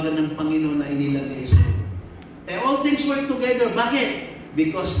panawagan ng Panginoon na inilagay sa iyo. All things work together. Bakit?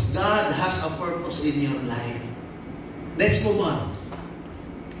 Because God has a purpose in your life. Let's move on.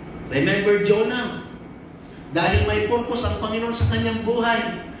 Remember Jonah? Dahil may purpose ang Panginoon sa kanyang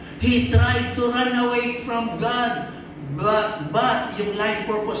buhay, he tried to run away from God. But yung life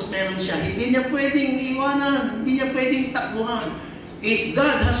purpose meron siya. Hindi niya pwedeng iwanan. Hindi niya pwedeng takbuhan. If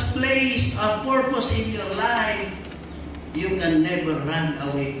God has placed a purpose in your life, you can never run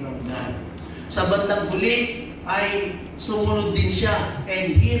away from God. Sa bandang huli, ay sumunod din siya,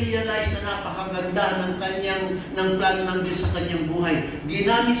 and he realized na napakaganda ng plano ng Diyos sa kanyang buhay.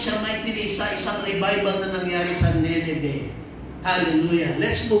 Ginamit siya mightily sa isang revival na nangyari sa Nineveh. Hallelujah.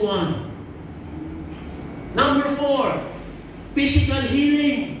 Let's move on. Number 4, physical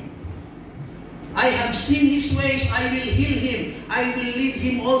healing. I have seen His ways, I will heal him. I will lead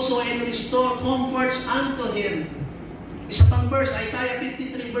him also and restore comforts unto him. Isa pang verse, Isaiah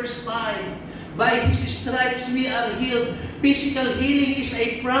 53 verse 5. By His stripes we are healed. Physical healing is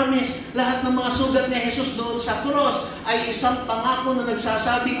a promise. Lahat ng mga sugat ni Jesus doon sa cross ay isang pangako na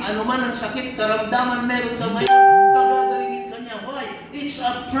nagsasabing anuman ang sakit, karamdaman meron ka ngayon, pagagalingin ka niya. Why? It's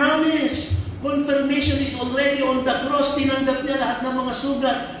a promise. Confirmation is already on the cross. Tinanggap niya lahat ng mga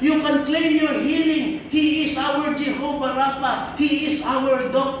sugat. You can claim your healing. He is our Jehovah Rapha. He is our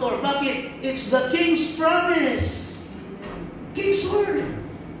doctor. Bakit? It's the King's promise. King's word.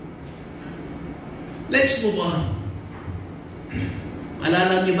 Let's move on.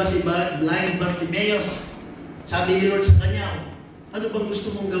 Alala niyo ba si blind Bartimaeus? Sabi ni Lord sa kanya, ano bang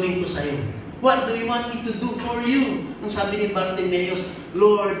gusto mong gawin ko sa iyo? What do you want me to do for you? Ang sabi ni Bartimaeus,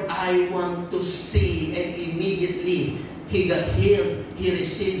 Lord, I want to see. And immediately, he got healed. He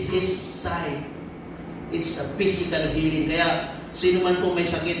received his sight. It's a physical healing. Kaya, sino man po may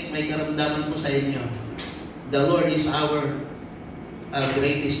sakit, may karamdaman po sa inyo, the Lord is our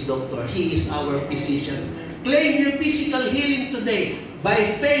greatest doctor. He is our physician. Claim your physical healing today.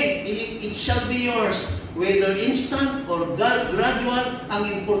 By faith, it shall be yours. Whether instant or gradual, ang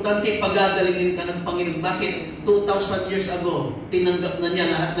importante, pagagalingin ka ng Panginoon. Bakit? 2,000 years ago, tinanggap na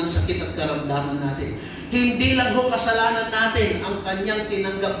niya lahat ng sakit at karamdaman natin. Hindi lang ho kasalanan natin ang kanyang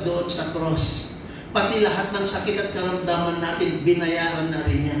tinanggap doon sa cross. Pati lahat ng sakit at karamdaman natin, binayaran na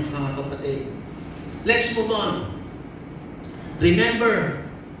rin niya, mga kapatid. Let's move on. Remember,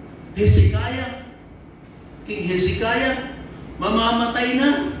 Hezekiah, King Hezekiah, mamamatay na,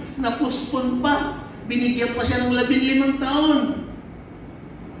 napuspon pa. Binigyan pa siya ng 15 taon.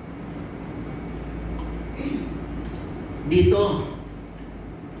 Dito,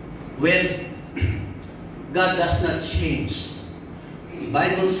 well, God does not change. The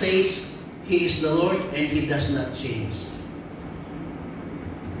Bible says, He is the Lord and He does not change.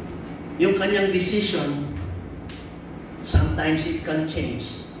 Yung kanyang decision, sometimes it can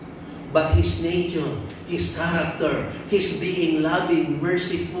change. But His nature, His character, His being loving,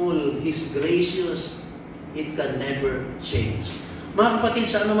 merciful, His gracious, it can never change. Mga kapatid,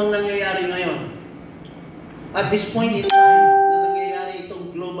 sa anumang nangyayari ngayon, at this point in time, na nangyayari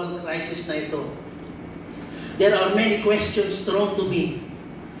itong global crisis na ito, there are many questions thrown to me.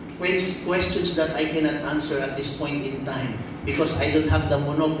 Questions that I cannot answer at this point in time because I don't have the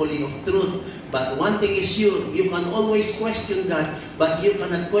monopoly of truth. But one thing is sure, you can always question God, but you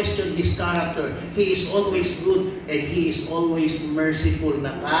cannot question His character. He is always good and He is always merciful.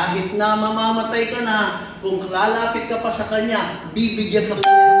 Na kahit na mamamatay ka na, kung lalapit ka pa sa Kanya, bibigyan ka pa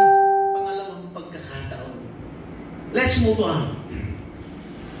ng pangalawang pagkakataon. Let's move on.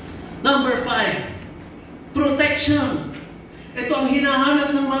 Number 5, protection. Ito ang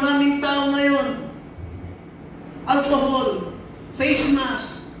hinahanap ng maraming tao ngayon. Alcohol, face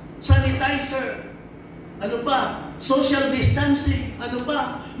mask, sanitizer, ano pa? Social distancing, ano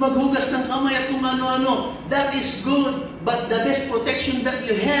pa? Maghugas ng kamay at kung ano-ano. That is good, but the best protection that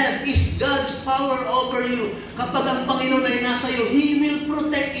you have is God's power over you. Kapag ang Panginoon ay nasa iyo, He will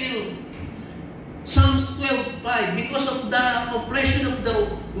protect you. Psalms 12:5, because of the oppression of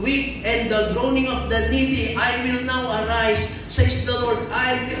the weak and the groaning of the needy, I will now arise, says the Lord.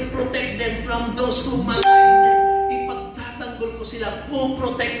 I will protect them from those who malign them. Ipagtatanggol ko sila,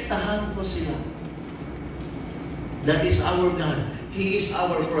 puprotektahan ko sila. That is our God. He is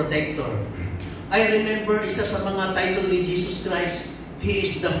our protector. I remember isa sa mga title ni Jesus Christ, He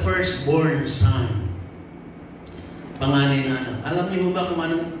is the firstborn son. Panganay na anak. Alam niyo ba kung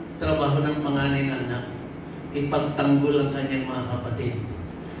anong trabaho ng panganay na anak? Ipagtanggol ang kanyang mga kapatid.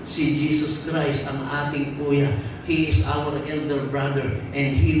 Si Jesus Christ ang ating kuya. He is our elder brother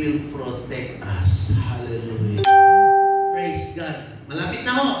and He will protect us. Hallelujah. Praise God. Malapit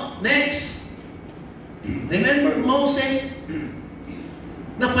na ho. Next. Remember Moses?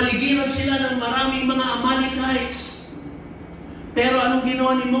 Napaligiran sila ng maraming mga Amalekites. Pero anong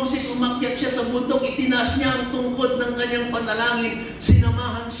ginawa ni Moses? Umakyat siya sa bundok, itinaas niya ang tungkod ng kanyang panalangin.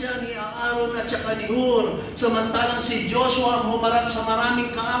 Sinamahan siya ni Aaron at saka ni Hur. Samantalang si Joshua ang humarap sa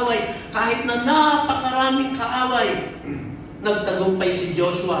maraming kaaway. Kahit na napakaraming kaaway, nagtagumpay si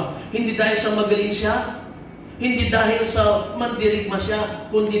Joshua. Hindi dahil sa magaling siya, hindi dahil sa mandirigma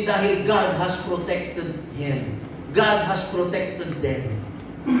siya, kundi dahil God has protected him. God has protected them.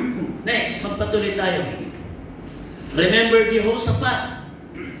 Next, magpatuloy tayo. Remember Jehoshaphat.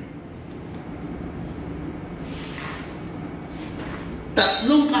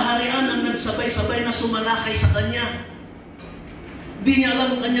 Tatlong kaharian ang nagsabay-sabay na sumalakay sa kanya. Di niya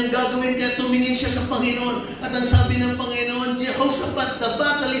alam ang kanyang gagawin, kaya tumingin siya sa Panginoon. At ang sabi ng Panginoon, Jehoshaphat, the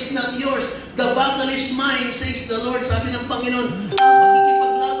battle is not yours, the battle is mine, says the Lord. Sabi ng Panginoon, ang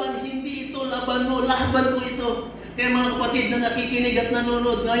pakikipaglaban, hindi ito laban mo, laban ko ito. Kaya mga kapatid na nakikinig at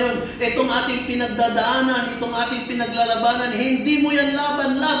nanonood ngayon, itong ating pinagdadaanan, itong ating pinaglalabanan, hindi mo yan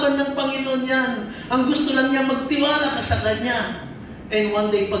laban ng Panginoon yan. Ang gusto lang niya, magtiwala ka sa Kanya. And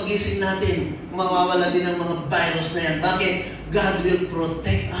one day, pag-gising natin, mawawala din ang mga virus na yan. Bakit? God will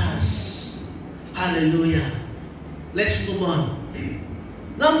protect us. Hallelujah. Let's move on.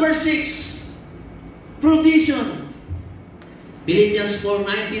 Number 6, provision. Philippians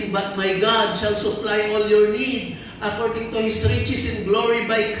 4:19, but my God shall supply all your need according to His riches in glory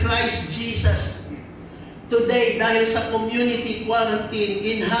by Christ Jesus. Today, dahil sa community quarantine,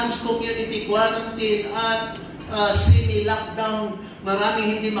 enhanced community quarantine at semi-lockdown,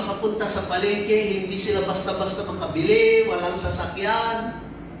 maraming hindi makapunta sa palengke, hindi sila basta-basta makabili, walang sasakyan.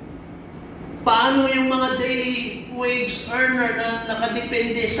 Paano yung mga daily wage earner na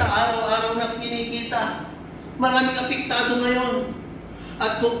nakadepende sa araw-araw na kinikita? Maraming apektado ngayon.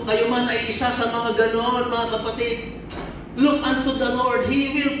 At kung kayo man ay isa sa mga ganoon, mga kapatid, look unto the Lord.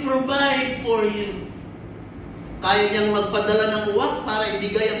 He will provide for you. Kaya niyang magpadala ng uwak para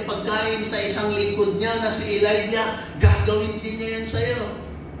ibigay ang pagkain sa isang lingkod niya na si Elijah. Gagawin din niya yan sa iyo.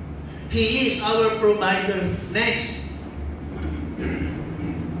 He is our provider. Next.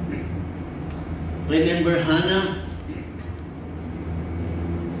 Remember Hannah?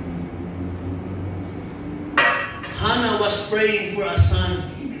 Hannah was praying for a son.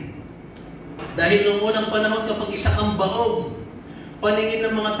 Dahil noong unang panahon kapag isa kang baog, paningin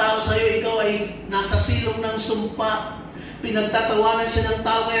ng mga tao sa iyo, ikaw ay nasa silong ng sumpa. Pinagtatawanan siya ng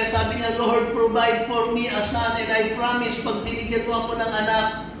tao, kaya sabi niya, Lord, provide for me a son, and I promise, pag binigyan mo ako ng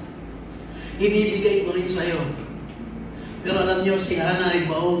anak, ibibigay ko rin sa iyo. Pero alam niyo, si Hannah ay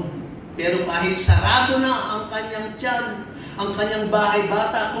baog. Pero kahit sarado na ang kanyang tiyan, ang kanyang bahay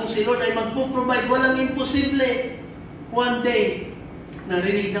bata, kung si Lord ay magpo-provide, walang imposible. One day,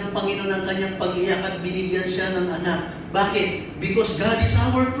 narinig ng Panginoon ang kanyang pag-iyak at binigyan siya ng anak. Bakit? Because God is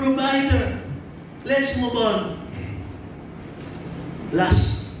our provider. Let's move on.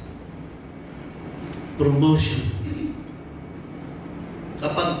 Last, promotion.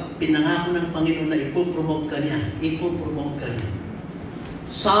 Kapag pinangako ng Panginoon na ipopromote ka niya, ipopromote ka niya.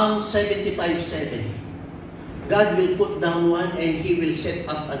 Psalm 75:7. God will put down one and He will set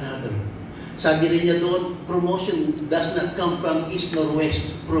up another. Sabi rin niya doon, promotion does not come from east nor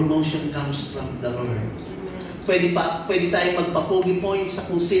west. Promotion comes from the Lord. Pwede tayo magpapugi point sa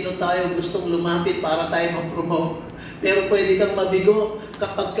kung sino tayo gustong lumapit para tayo mag-promote. Pero pwede kang mabigo.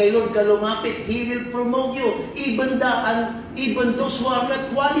 Kapag kay Lord ka lumapit, He will promote you. Even those who are not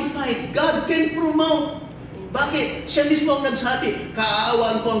qualified, God can promote. Bakit? Siya mismo ang nagsabi,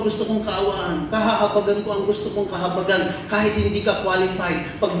 kaaawaan ko ang gusto kong kaawaan, kahahabagan ko ang gusto kong kahabagan, kahit hindi ka qualified.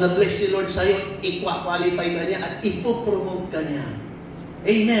 Pag na-bless si Lord sa'yo, i-qualify ka niya at ipopromote ka niya.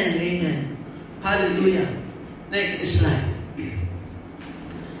 Amen, amen. Hallelujah. Next slide.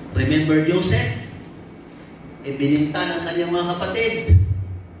 Remember Joseph? Ibininta ng kanyang mga kapatid.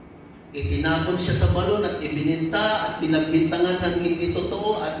 Itinapon siya sa balon at ibininta at pinagbintangan ng hindi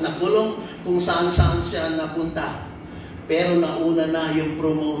totoo at nakulong kung saan-saan siya napunta. Pero nauna na yung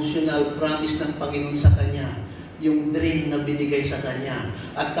promotional promise ng Panginoon sa kanya, yung dream na binigay sa kanya.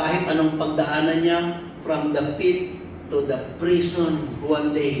 At kahit anong pagdaanan niya, from the pit to the prison,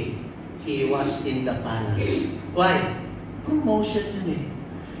 one day, he was in the palace. Why? Promotion yun eh.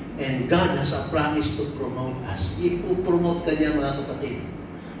 And God has a promise to promote us. Ipo-promote ka niya, mga kapatid.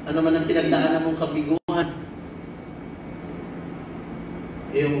 Ano man ang pinagdaanan mong kabiguan,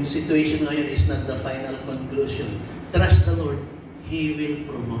 yung situation ngayon is not the final conclusion. Trust the Lord. He will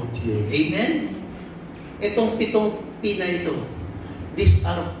promote you. Amen? Itong 7 P na ito, these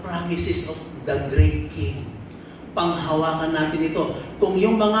are promises of the great King. Panghawakan natin ito. Kung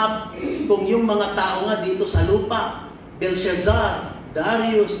yung mga tao nga dito sa lupa, Belshazzar,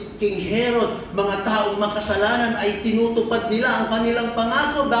 Darius, King Herod, mga taong makasalanan ay tinutupad nila ang kanilang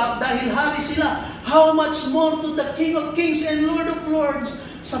pangako dahil hari sila. How much more to the King of Kings and Lord of Lords?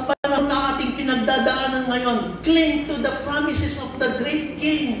 Sa panahon na ating pinagdadaanan ngayon, cling to the promises of the great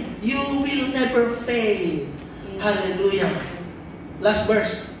King. You will never fail. Hallelujah. Last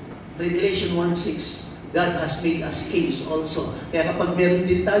verse, Revelation 1:6. God has made us kings also. Kaya kapag meron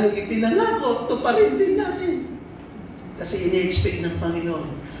din tayong ipinangako, tuparin din natin. Kasi ini-expect ng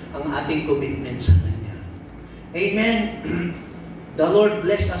Panginoon ang ating commitment sa Kanya. Amen. The Lord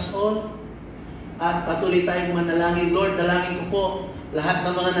bless us all. At patuloy tayong manalangin. Lord, dalangin ko po lahat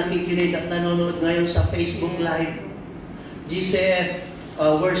ng mga nakikinig at nanonood ngayon sa Facebook Live, Gcfi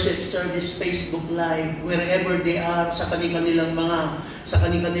Worship Service Facebook Live, wherever they are, sa kanilang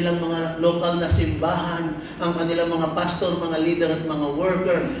mga local na simbahan, ang kanilang mga pastor, mga leader at mga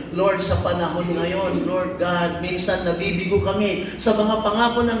worker. Lord, sa panahon ngayon, Lord God, minsan nabibigo kami sa mga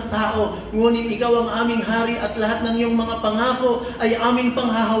pangako ng tao, ngunit Ikaw ang aming hari at lahat ng iyong mga pangako ay aming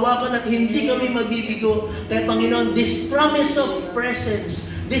panghahawakan at hindi kami mabibigo. Kaya Panginoon, this promise of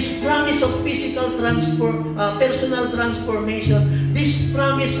presence, this promise of personal transformation, this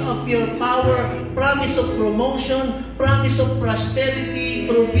promise of your power, promise of promotion, promise of prosperity,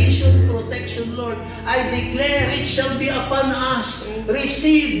 provision, protection, Lord. I declare it shall be upon us.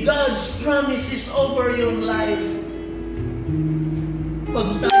 Receive God's promises over your life. Pag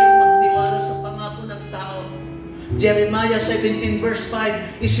tayo magtiwala sa pangako ng tao, Jeremiah 17 verse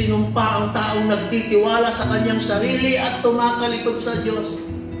 5, isinumpa ang taong nagtitiwala sa kanyang sarili at tumakalikod sa Diyos.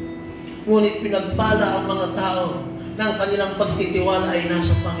 Ngunit pinagpala ang mga tao ng kanilang pagtitiwala ay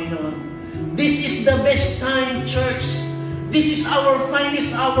nasa Panginoon. This is the best time, church. This is our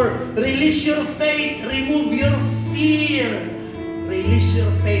finest hour. Release your faith. Remove your fear. Release your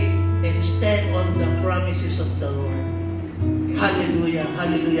faith and stand on the promises of the Lord. Hallelujah.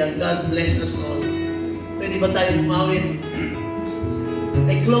 Hallelujah. God bless us all. Pwede ba tayo umawin?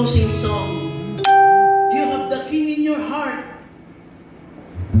 A closing song. You have the King in your heart.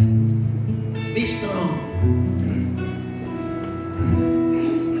 Be strong.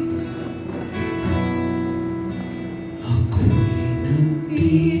 Ako'y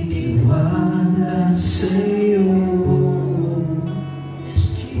nagtitiwala sa'yo.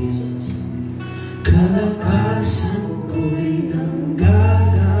 Yes, Jesus. Kalakasan ko'y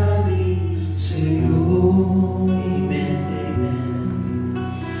nanggagaling sa'yo. Amen, amen.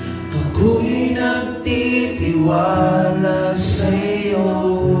 Ako'y nagtitiwala sa'yo.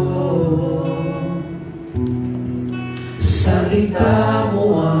 Salita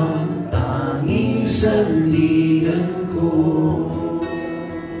mo ang tanging sandigan ko.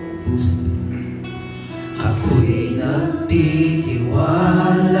 Ako'y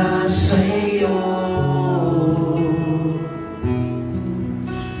nagtitiwala sa'yo.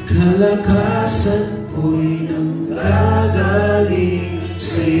 Kalakasan ko'y nanggagaling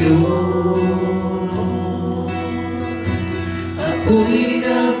sa'yo. Ako'y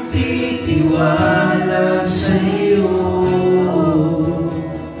nagtitiwala sa'yo.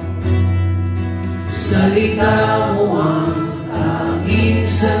 Salita mo ang tanging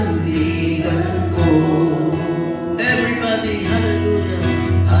sandigan ko. Everybody, hallelujah.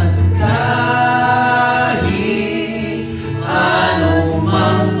 At kahit ano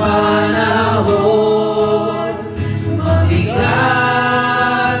mang panahon,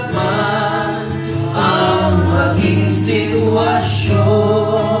 mabigat man ang maging sitwasyon,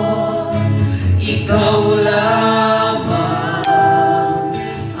 ikaw lamang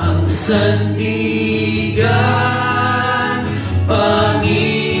ang sandigan,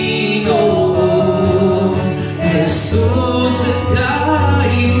 Panginoon Jesus.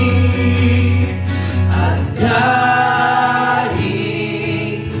 At kahit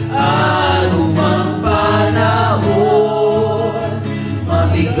anumang panahon,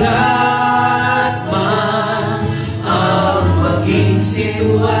 mabigat man ang maging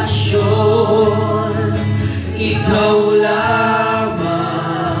sitwasyon, ikaw lamang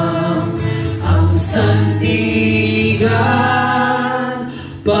ang sandigan,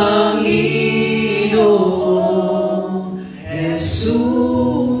 Panginoon Jesus.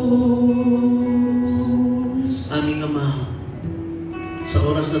 Aming Ama, sa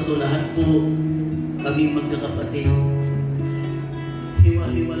oras na ito lahat po kaming magkakapatid,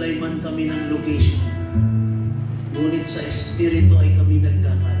 hiwa-hiwalay man kami ng location, ngunit sa Espiritu ay kami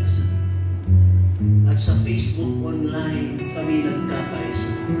nagkakaisa. At sa Facebook online kami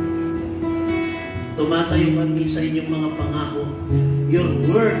nagkakaisa. Tumatayo kami sa inyong mga pangako. Your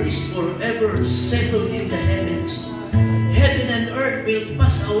word is forever settled in the heavens. Heaven and earth will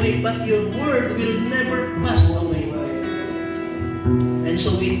pass away, but your word will never pass away. And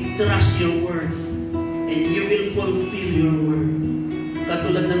so we trust your word, and you will fulfill your word.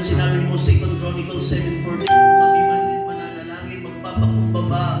 Katulad ng sinabi mo, 2 Chronicles 7:14, kami man din mananalangin,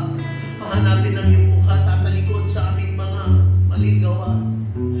 magpapakumbaba, hahanapin ang iyong mukha, tatalikod sa aming mga maling gawa.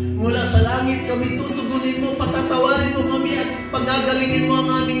 Mula sa langit kami tutugunin mo, patatawarin mo kami at pagagalingin mo ang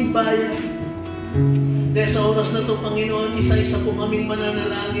aming bayan. Kaya sa oras na ito, Panginoon, isa-isa po kaming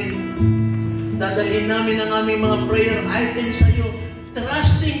mananalangin. Dadalhin namin ang aming mga prayer items sa iyo,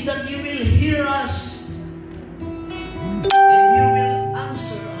 trusting that you will hear us and you will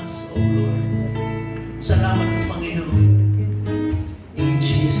answer us, O Lord. Salamat po, Panginoon. In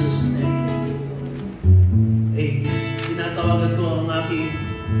Jesus' name. Tinatawagan ko ang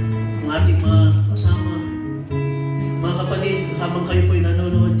ating mga kasama. Mga kapatid, habang kayo po'y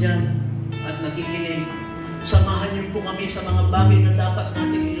nanonood dyan at nakikinig, samahan niyo po kami sa mga bagay na dapat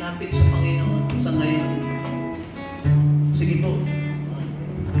natin ilapit sa Panginoon sa ngayon. Sige po.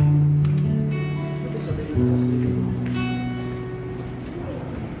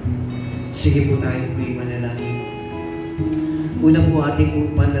 Sige po tayo po'y manalangin. Una po ating po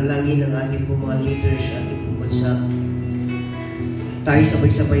panalangin ng ating po mga leaders, ating po bansa. Tayo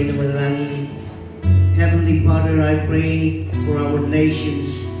sabay-sabay na manalangin. Heavenly Father, I pray for our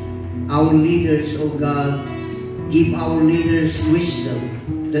nations, our leaders, O God. Give our leaders wisdom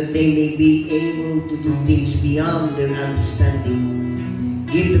that they may be able to do things beyond their understanding.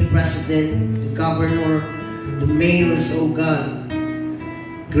 Give the President, the Governor, the mayors, O God,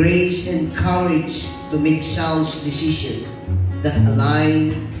 grace and courage to make sound decisions that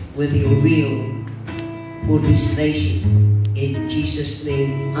align with your will for this nation. In Jesus'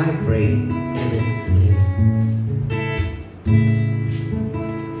 name I pray. Amen.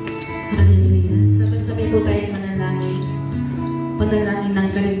 Hallelujah. Sabay-sabay po tayong manalangin. Panalangin ng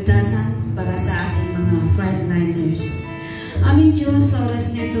kaligtasan para sa ating mga frontliners. Aming Diyos, sa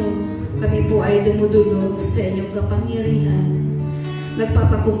oras nito, kami po ay dumudulog sa inyong kapangyarihan.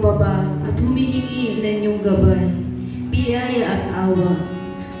 Nagpapakumbaba at humihingi ng inyong gabay, biyaya at awa.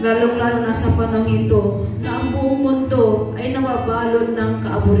 Lalong-lalo na sa panahon ito na ang buong mundo ay nababalot ng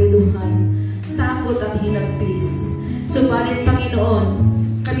kaaburiduhan, takot at hinagpis. Subalit, Panginoon,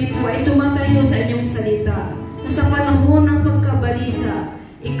 kami po ay tumatayo sa inyong salita na sa panahon ng pagkabalisa,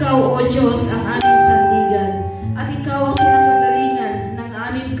 Ikaw, O Diyos, ang aming sandigan at Ikaw ang pinanggagalingan ng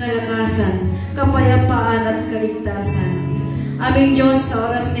aming kalakasan, kapayapaan at kaligtasan. Aming Diyos,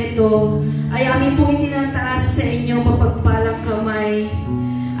 sa oras nito ay aming pong itinataas sa inyong mapagpalang kamay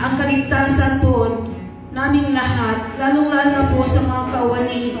ang kaligtasan po naming lahat, lalong-lalo na po sa mga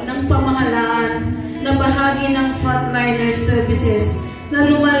kawani ng pamahalaan na bahagi ng frontliner services na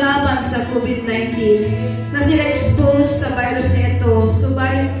lumalaban sa COVID-19, na sila exposed sa virus nito.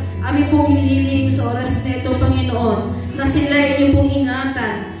 Subalit, aming pong hinihiling sa oras nito, Panginoon, na sila inyong pong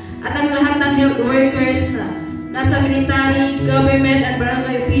ingatan at ang lahat ng health workers na nasa military, government, at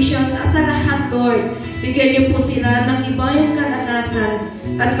barangay officials, sa lahat, Lord, bigyan niyo po sila ng ibayong kalakasan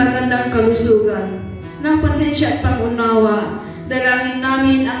at magandang kalusugan. Ng pasensya at pangunawa, dalangin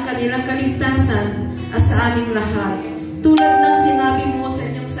namin ang kanilang kaligtasan at sa aming lahat. Tulad ng sinabi mo sa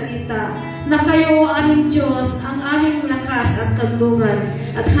inyong salita, na kayo, aming Diyos, ang aming lakas at kanlungan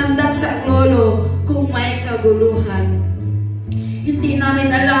at handang sa lolo kung may kaguluhan. Hindi namin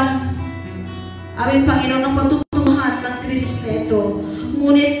alam, aming Panginoon, ang patutunguhan ng krisis na ito.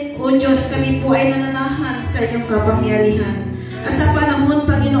 Ngunit, O Diyos, kami po ay nananahan sa inyong kapangyarihan. At sa panahon,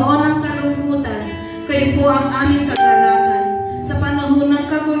 Panginoon, ng kalungkutan, kayo po ang aming kagalakan. Sa panahon ng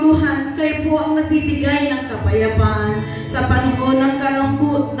kaguluhan, kayo po ang nagbibigay ng kapayapaan. Sa panahon ng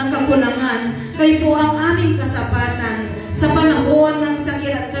kakulangan, kayo po ang aming kasapatan. Sa panahon ng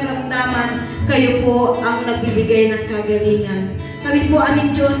sakit at karamdaman, kayo po ang nagbibigay ng kagalingan. Kami po,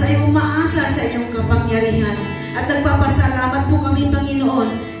 aming Diyos, ay umaasa sa inyong kapangyarihan. At nagpapasalamat po kami, Panginoon,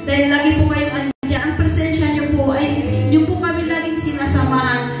 dahil lagi po kayong andyan. Ang presensya niyo po ay niyo po kami laging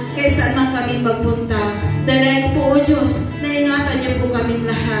sinasamahan kaysa man kami magpunta. Dahil po, O Diyos, na ingatan niyo po kami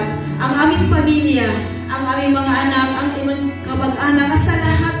lahat. Ang aming pamilya, ang aming mga anak, ang aming kamag-anak, at sa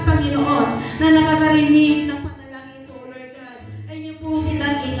lahat, Panginoon, na nakakarinig ng panalangin ko, Lord God, ay niyo po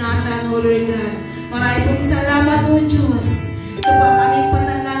silang ingatan, O Lord God. Maraming pong salamat, O Diyos. Ito po ang aming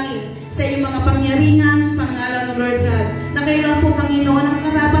panalangin sa inyong mga pangyarihan, pangalan, O Lord God, na kayo lang po, Panginoon, ang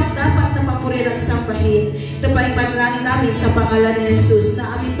karapat dapat na papurin at sambahin. Ito pa ang panalangin namin sa pangalan ni Jesus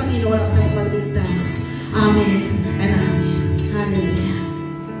na aming Panginoon ang kayong magligtas. Amen and Amen. Hallelujah.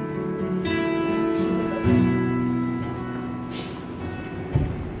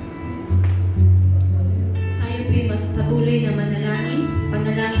 Tayo po'y patuloy na manalangin.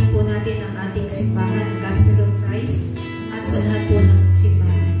 Panalangin po natin ang ating simbahan, ang Gospel of Christ, at sa lahat po ng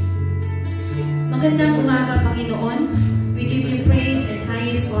simbahan. Magandang umaga, Panginoon. We give you praise and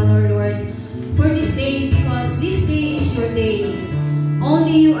highest honor, Lord, for this day, because this day is your day.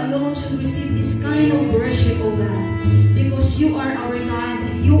 Only you alone should receive this kind of worship, O God, because you are our God.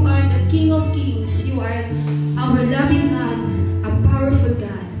 You are the King of Kings. You are our loving God, a powerful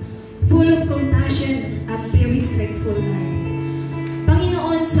God, full of compassion, a very faithful God.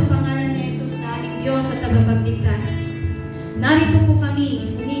 Panginoon, sa pangalan ni Jesus, naming Diyos at tagapagligtas, narito po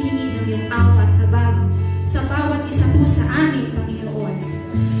kami, humihingi ng iyong awa at habag sa bawat isa po sa amin, Panginoon.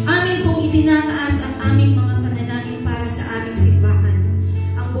 Amin pong itinataas ang aming mga panalangin para sa aming simbahan,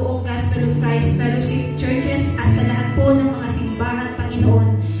 ang buong Gospel of Christ Fellowship Churches, at sa lahat po ng mga simbahan, Panginoon,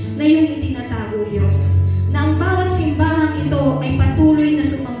 na iyong itinatago, Diyos. Na ang bawat simbahang ito ay patuloy na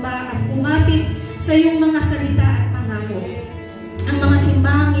sumamba at kumapit sa iyong mga salita at pangako. Ang mga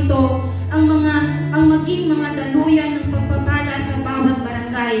simbahang ito, ang maging mga daluyan ng pagpapala sa bawat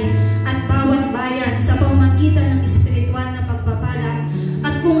barangay at bawat bayan sa pamamagitan ng espiritual na pagpapala,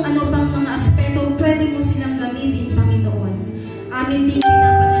 at kung ano bang mga aspeto pwede mo silang gamitin, Panginoon. Amin din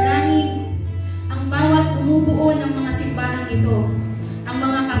pinapanalangin ang bawat bumubuo ng mga simbahang ito, ang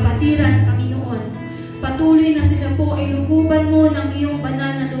mga kapatiran, Panginoon. Patuloy na sila po ay lukuban mo ng iyong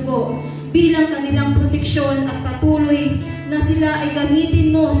banal na dugo bilang kanilang proteksyon at patuloy na sila ay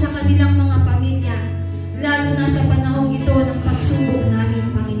gamitin mo sa kanilang mga pamilya, lalo na sa panahong ito ng pagsubok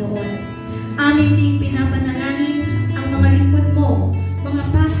namin, Panginoon. Amin ding pinapanalangin ang mga lingkod mo, mga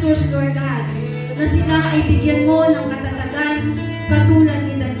pastors, Lord God, na sila ay bigyan mo ng katatagan katulad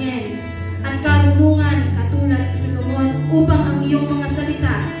ni Daniel at karunungan katulad ni Solomon upang ang iyong mga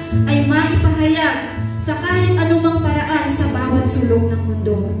salita ay maipahayag sa kahit anumang paraan sa bawat sulok ng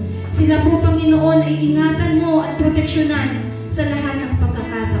mundo. Sila po, Panginoon, ay ingatan mo at proteksyonan sa lahat ng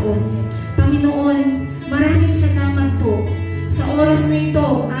pagkakataon. Panginoon, maraming salamat po. Sa oras na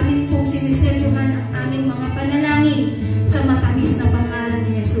ito, amin pong siniselyuhan ang aming mga panalangin sa matamis na pangalan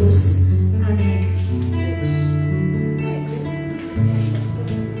ni Jesus. Amen.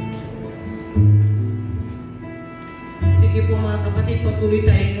 Sige po mga kapatid, patuloy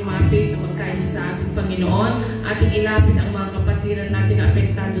tayong lumapit na magkaisa sa ating Panginoon. Ating ilapit ang mga kapatiran natin na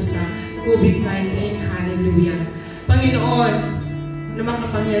apektado sa COVID-19. Hallelujah. Panginoon, na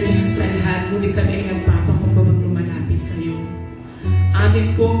makapangyarihan sa lahat, ngunit kami ay nagpapakumbabang lumalapit sa iyo.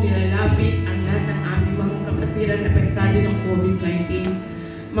 Amin pong nilalapit ang lahat ng aming mga kapatiran na apektado ng COVID-19,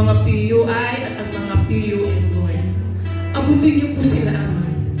 mga PUI at ang mga PU employees. Abutin niyo po sila, Ama.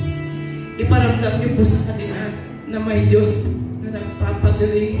 Iparamdam niyo po sa kanila na may Diyos na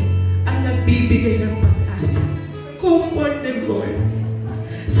nagpapagaling at nagbibigay ng pag-asa. Comfort them, Lord.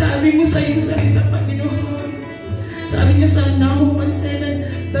 Sabi mo sa iyong salita, Panginoon. Sabi niya sa Nahum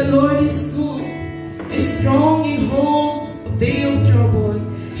 1:7, the Lord is good, is strong in hold of day of trouble,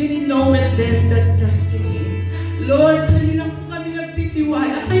 and He knoweth them that trust in Him. Lord, sa iyo lang po kami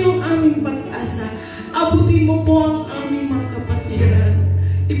nagtitiwala. Kayo ang aming pag-asa. Abutin mo po ang aming mga kapatiran.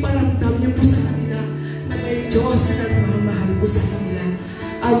 Iparamdam niyo po sa kanila na may Diyos na nagmamahal po sa kanila.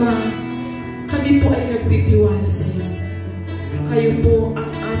 Ama, kami po ay nagtitiwala sa iyo. Kayo po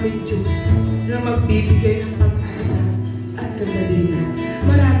ang aming Diyos na magbibigay ng pag-asa at kagalingan.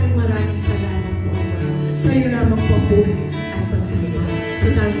 Maraming salamat po, Ama. Sa iyo lamang po puri at pagsamba. Sa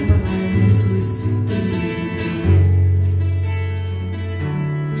tayong pangalan ni Jesus. Amen.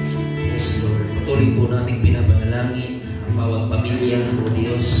 Yes, Lord. Patuloy po namin pinapanalangin ang bawat pamilya, O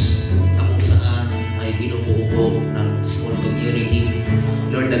Diyos, na kung saan ay binubuo ng small community.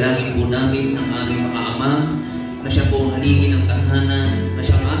 Lord, dalangin po namin ang aming mga ama na siya po ang haligi ng tahanan, na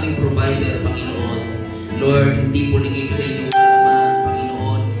siya ang aming provider, Panginoon. Lord, hindi po lingid sa inyong alaman,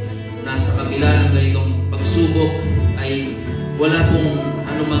 Panginoon, na sa kabila ng ganitong pagsubok ay wala pong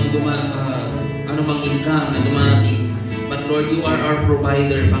anumang income na dumating. But Lord, you are our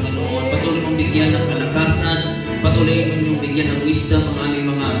provider, Panginoon. Patuloy mong bigyan ng kalakasan, patuloy mong bigyan ng wisdom ang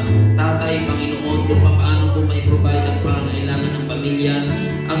aming mga tatay, Panginoon, kung paano po mai-provide ang pangangailangan ng pamilya.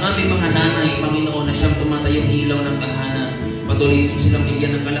 Ang aming mga nanay, Panginoon, na siyang tumatayong ilaw ng tahanan. Patuloy mong silang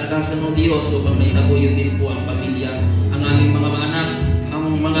bigyan ng kalakasan, O Diyos, upang maitaguyod din po ang pamilya. Ang aming mga anak, ang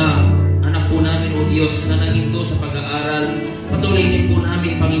mga anak po namin, O Diyos, na nahinto sa pag-aaral. Patuloy din po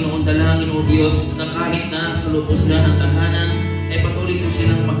namin, Panginoon, dalangin, O Diyos, na kahit na sa lubos na ng tahanan, ay patuloy po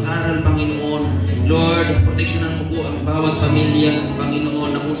silang mag-aral, Panginoon. Lord, proteksyonan mo po ang bawat pamilya,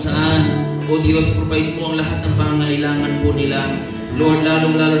 Panginoon, na kung saan, O Diyos, provide mo ang lahat ng pangangailangan po nila. Lord,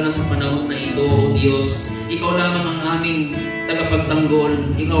 lalong-lalo na sa panahon na ito, O Diyos, Ikaw lamang ang aming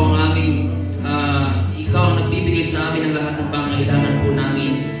tagapagtanggol. Ikaw ang nagbibigay sa amin ng lahat ng pangangailangan po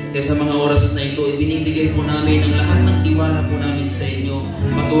namin. Kaya sa mga oras na ito, ibinibigay po namin ang lahat ng tiwala po namin sa inyo.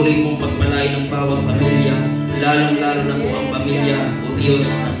 Patuloy mong pagpalay ng bawat pamilya, lalong-lalo na po ang pamilya, O Diyos,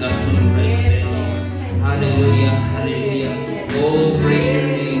 ng Gospel of Christ. Hallelujah, hallelujah. Oh, praise your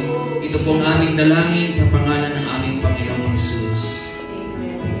name. Ito po ang aming dalangin sa pangalan ng aming Panginoong Jesus.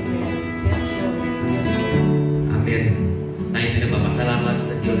 Amen. Tayo pinagpapasalamat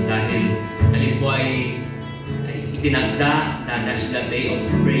sa Diyos dahil ngayon po ay itinagda na National Day of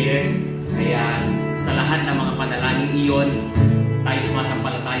Prayer. Kaya sa lahat ng mga panalangin iyon, tayo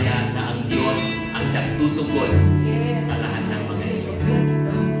sumasampalataya na ang Diyos ang siyang tutugon sa lahat ng mga iyon.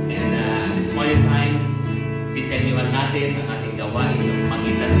 And this point in time, sisenyuhan natin ang ating gawain sa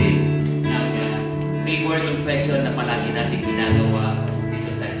pamagitan din ng favorite confession na palagi natin ginagawa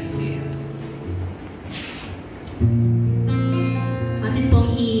dito sa Gcfi. Atin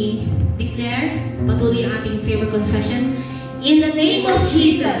pong i-declare patuloy ang ating favorite confession. In the name of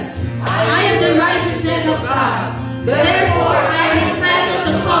Jesus, I am the righteousness of God. Therefore, I am entitled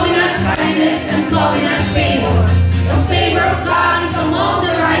to covenant kindness and covenant favor. The favor of God is among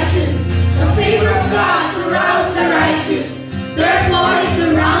the righteous. The favor of God surrounds the righteous. Therefore,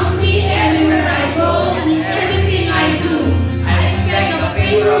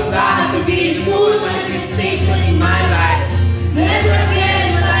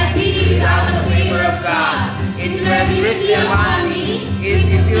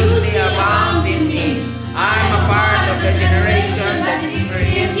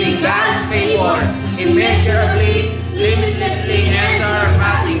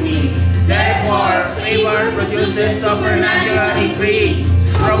 success, supernatural increase,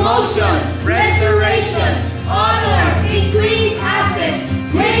 promotion, restoration, honor, increased access,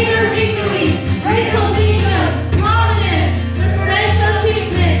 greater victories, recognition, prominence, preferential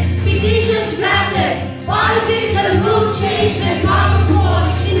treatment, petitions granted, policies and rules changed and problems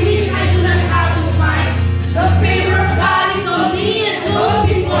solved in which I do not have to fight. The favor of God is on me and those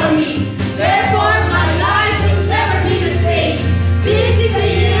before me. Therefore, my life will never be the same. This is the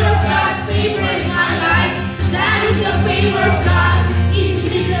year of God's favor in my life. That is the favor of God. In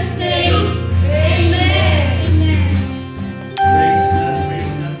Jesus' name, amen. Amen. Praise God,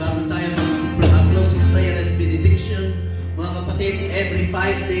 praise God. Bago tayo mag-close in prayer and benediction, mga kapatid, every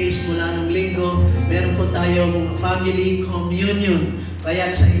 5 days mula ng linggo, meron po tayong family communion.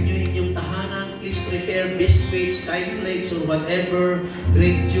 Kaya sa inyong tahanan, please prepare biscuits, flakes, or whatever,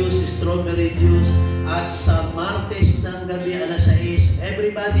 grape juice, strawberry juice. At sa Martes ng gabi, alas 6,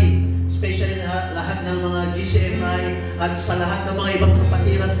 everybody, especially lahat ng mga Gcfi at sa lahat ng mga ibang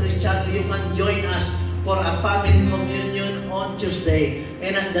kapatiran Kristiyano, you can join us for a family communion on Tuesday.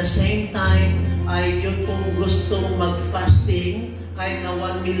 And at the same time, ay yun kung gustong mag-fasting, kahit na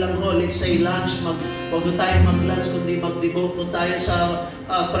 1 meal lang ho, let's say lunch, wag tayo mag-lunch, kundi mag-devote po tayo sa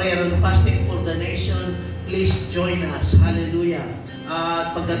prayer and fasting for the nation. Please join us. Hallelujah.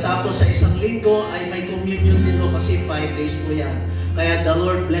 At pagkatapos sa isang linggo ay may communion din ho kasi 5 days po yan. Kaya the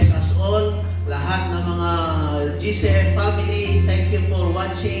Lord bless us all. Lahat ng mga GCF family, thank you for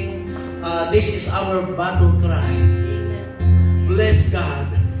watching. This is our battle cry. Bless God.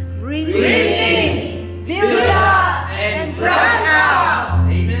 Breathe in, build up, and brush out.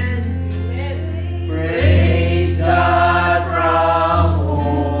 Amen. Praise God from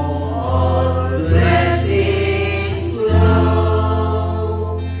whom all blessings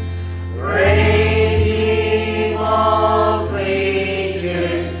flow. Praise Him, all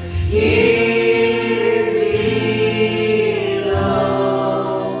creatures here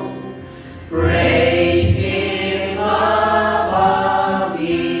below. Praise Him above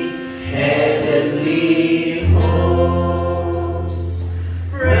the heavenly hosts.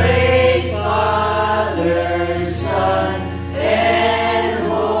 Praise Father, Son, and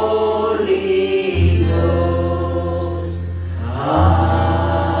Holy Ghost.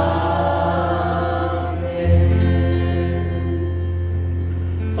 Amen.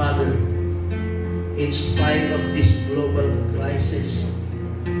 Father, in spite of this global crisis,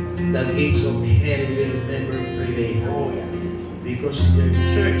 the gates of hell will never prevail. Because your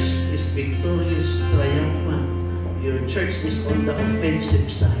church is victorious, triumphant. Your church is on the offensive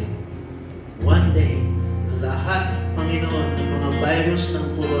side. One day, lahat, Panginoon, ng mga virus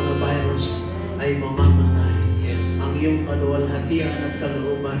ng coronavirus ay mamamatay. Ang iyong kaluwalhatian at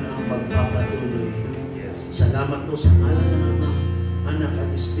kalooban ang magpapatuloy. Salamat po sa ngalan ng Ama, Anak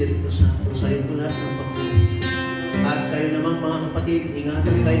at Espiritu Santo sa iyong lahat ng Panginoon. At kayo namang mga kapatid,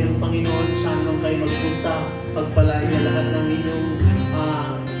 ingatan kayo ng Panginoon saan nang kayo magpunta. Pagpalain niya lahat ng inyong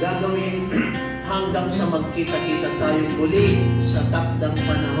gagawin hanggang sa magkita-kita tayo muli sa takdang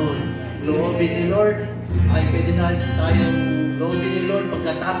panahon. Loobin ni Lord, ay pwede na tayong loobin ni Lord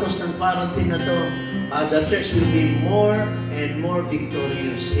pagkatapos ng quarantine na to, the church will be more and more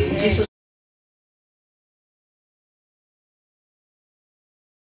victorious. In Jesus'